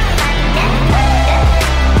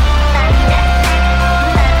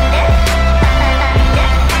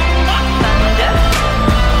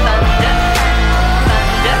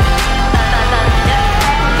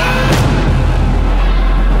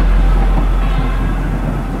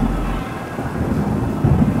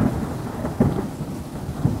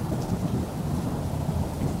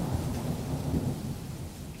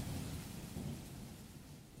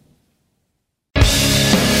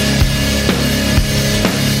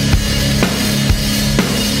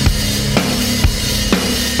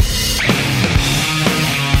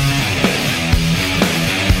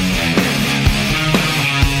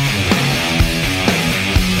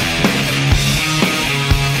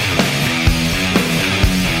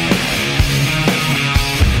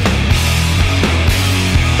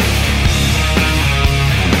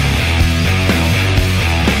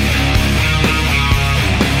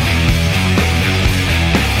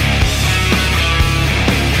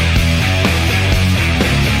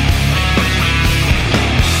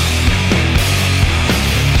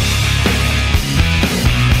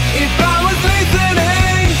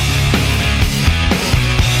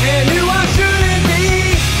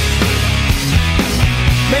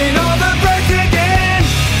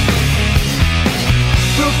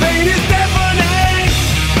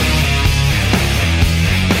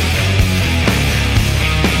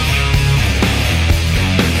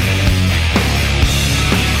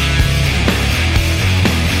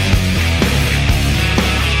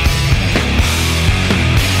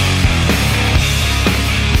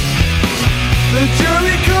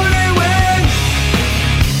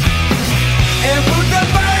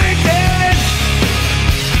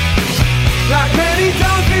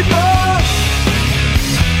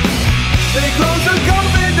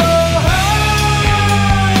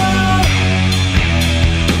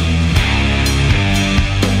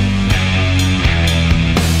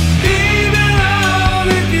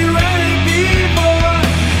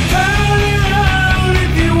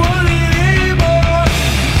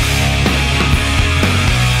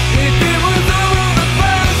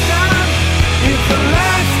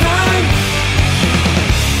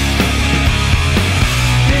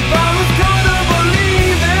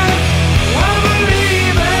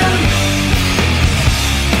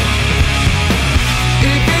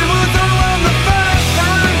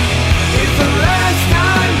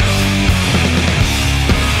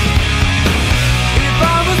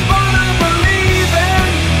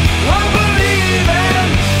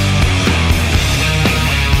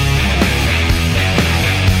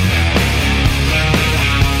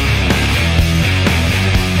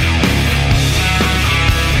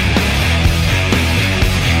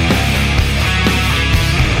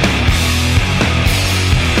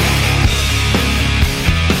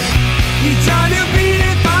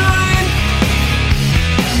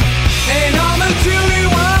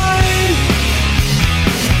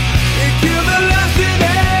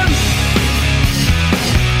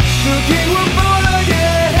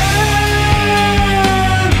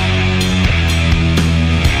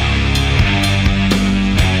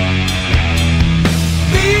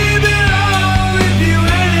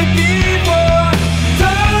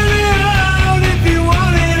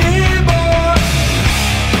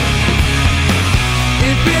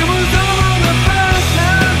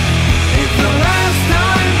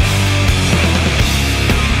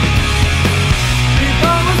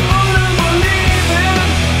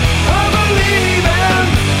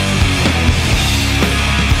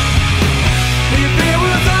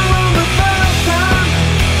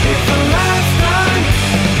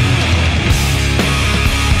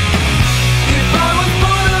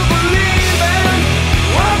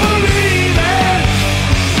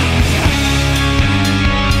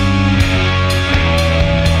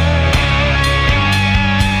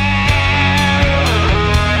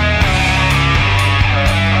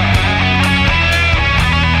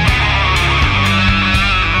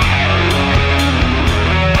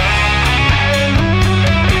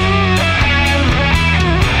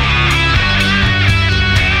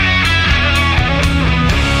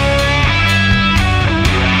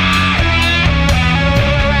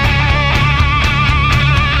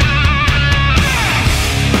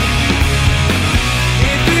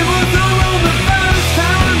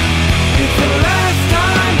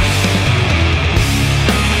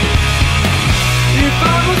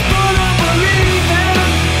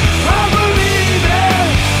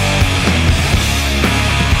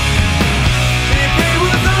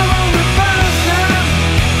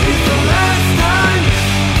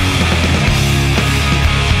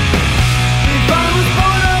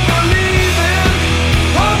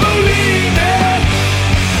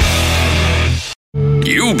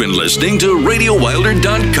 listening to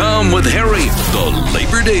RadioWilder.com with Harry, the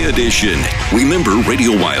Labor Day edition. Remember,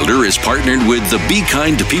 Radio Wilder is partnered with the Be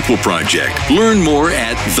Kind to People Project. Learn more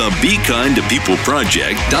at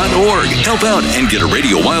thebekindtopeopleproject.org. Help out and get a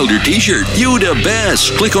Radio Wilder t-shirt. You the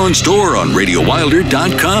best. Click on store on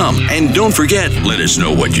RadioWilder.com. And don't forget, let us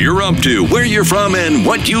know what you're up to, where you're from, and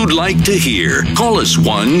what you'd like to hear. Call us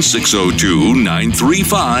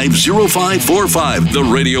 1-602-935-0545, the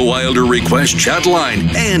Radio Wilder Request Chat line,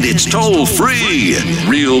 and it's toll free.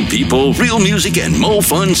 Real people, real music, and more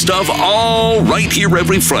fun stuff, all right here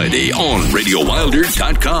every Friday on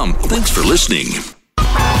RadioWilder.com. Thanks for listening.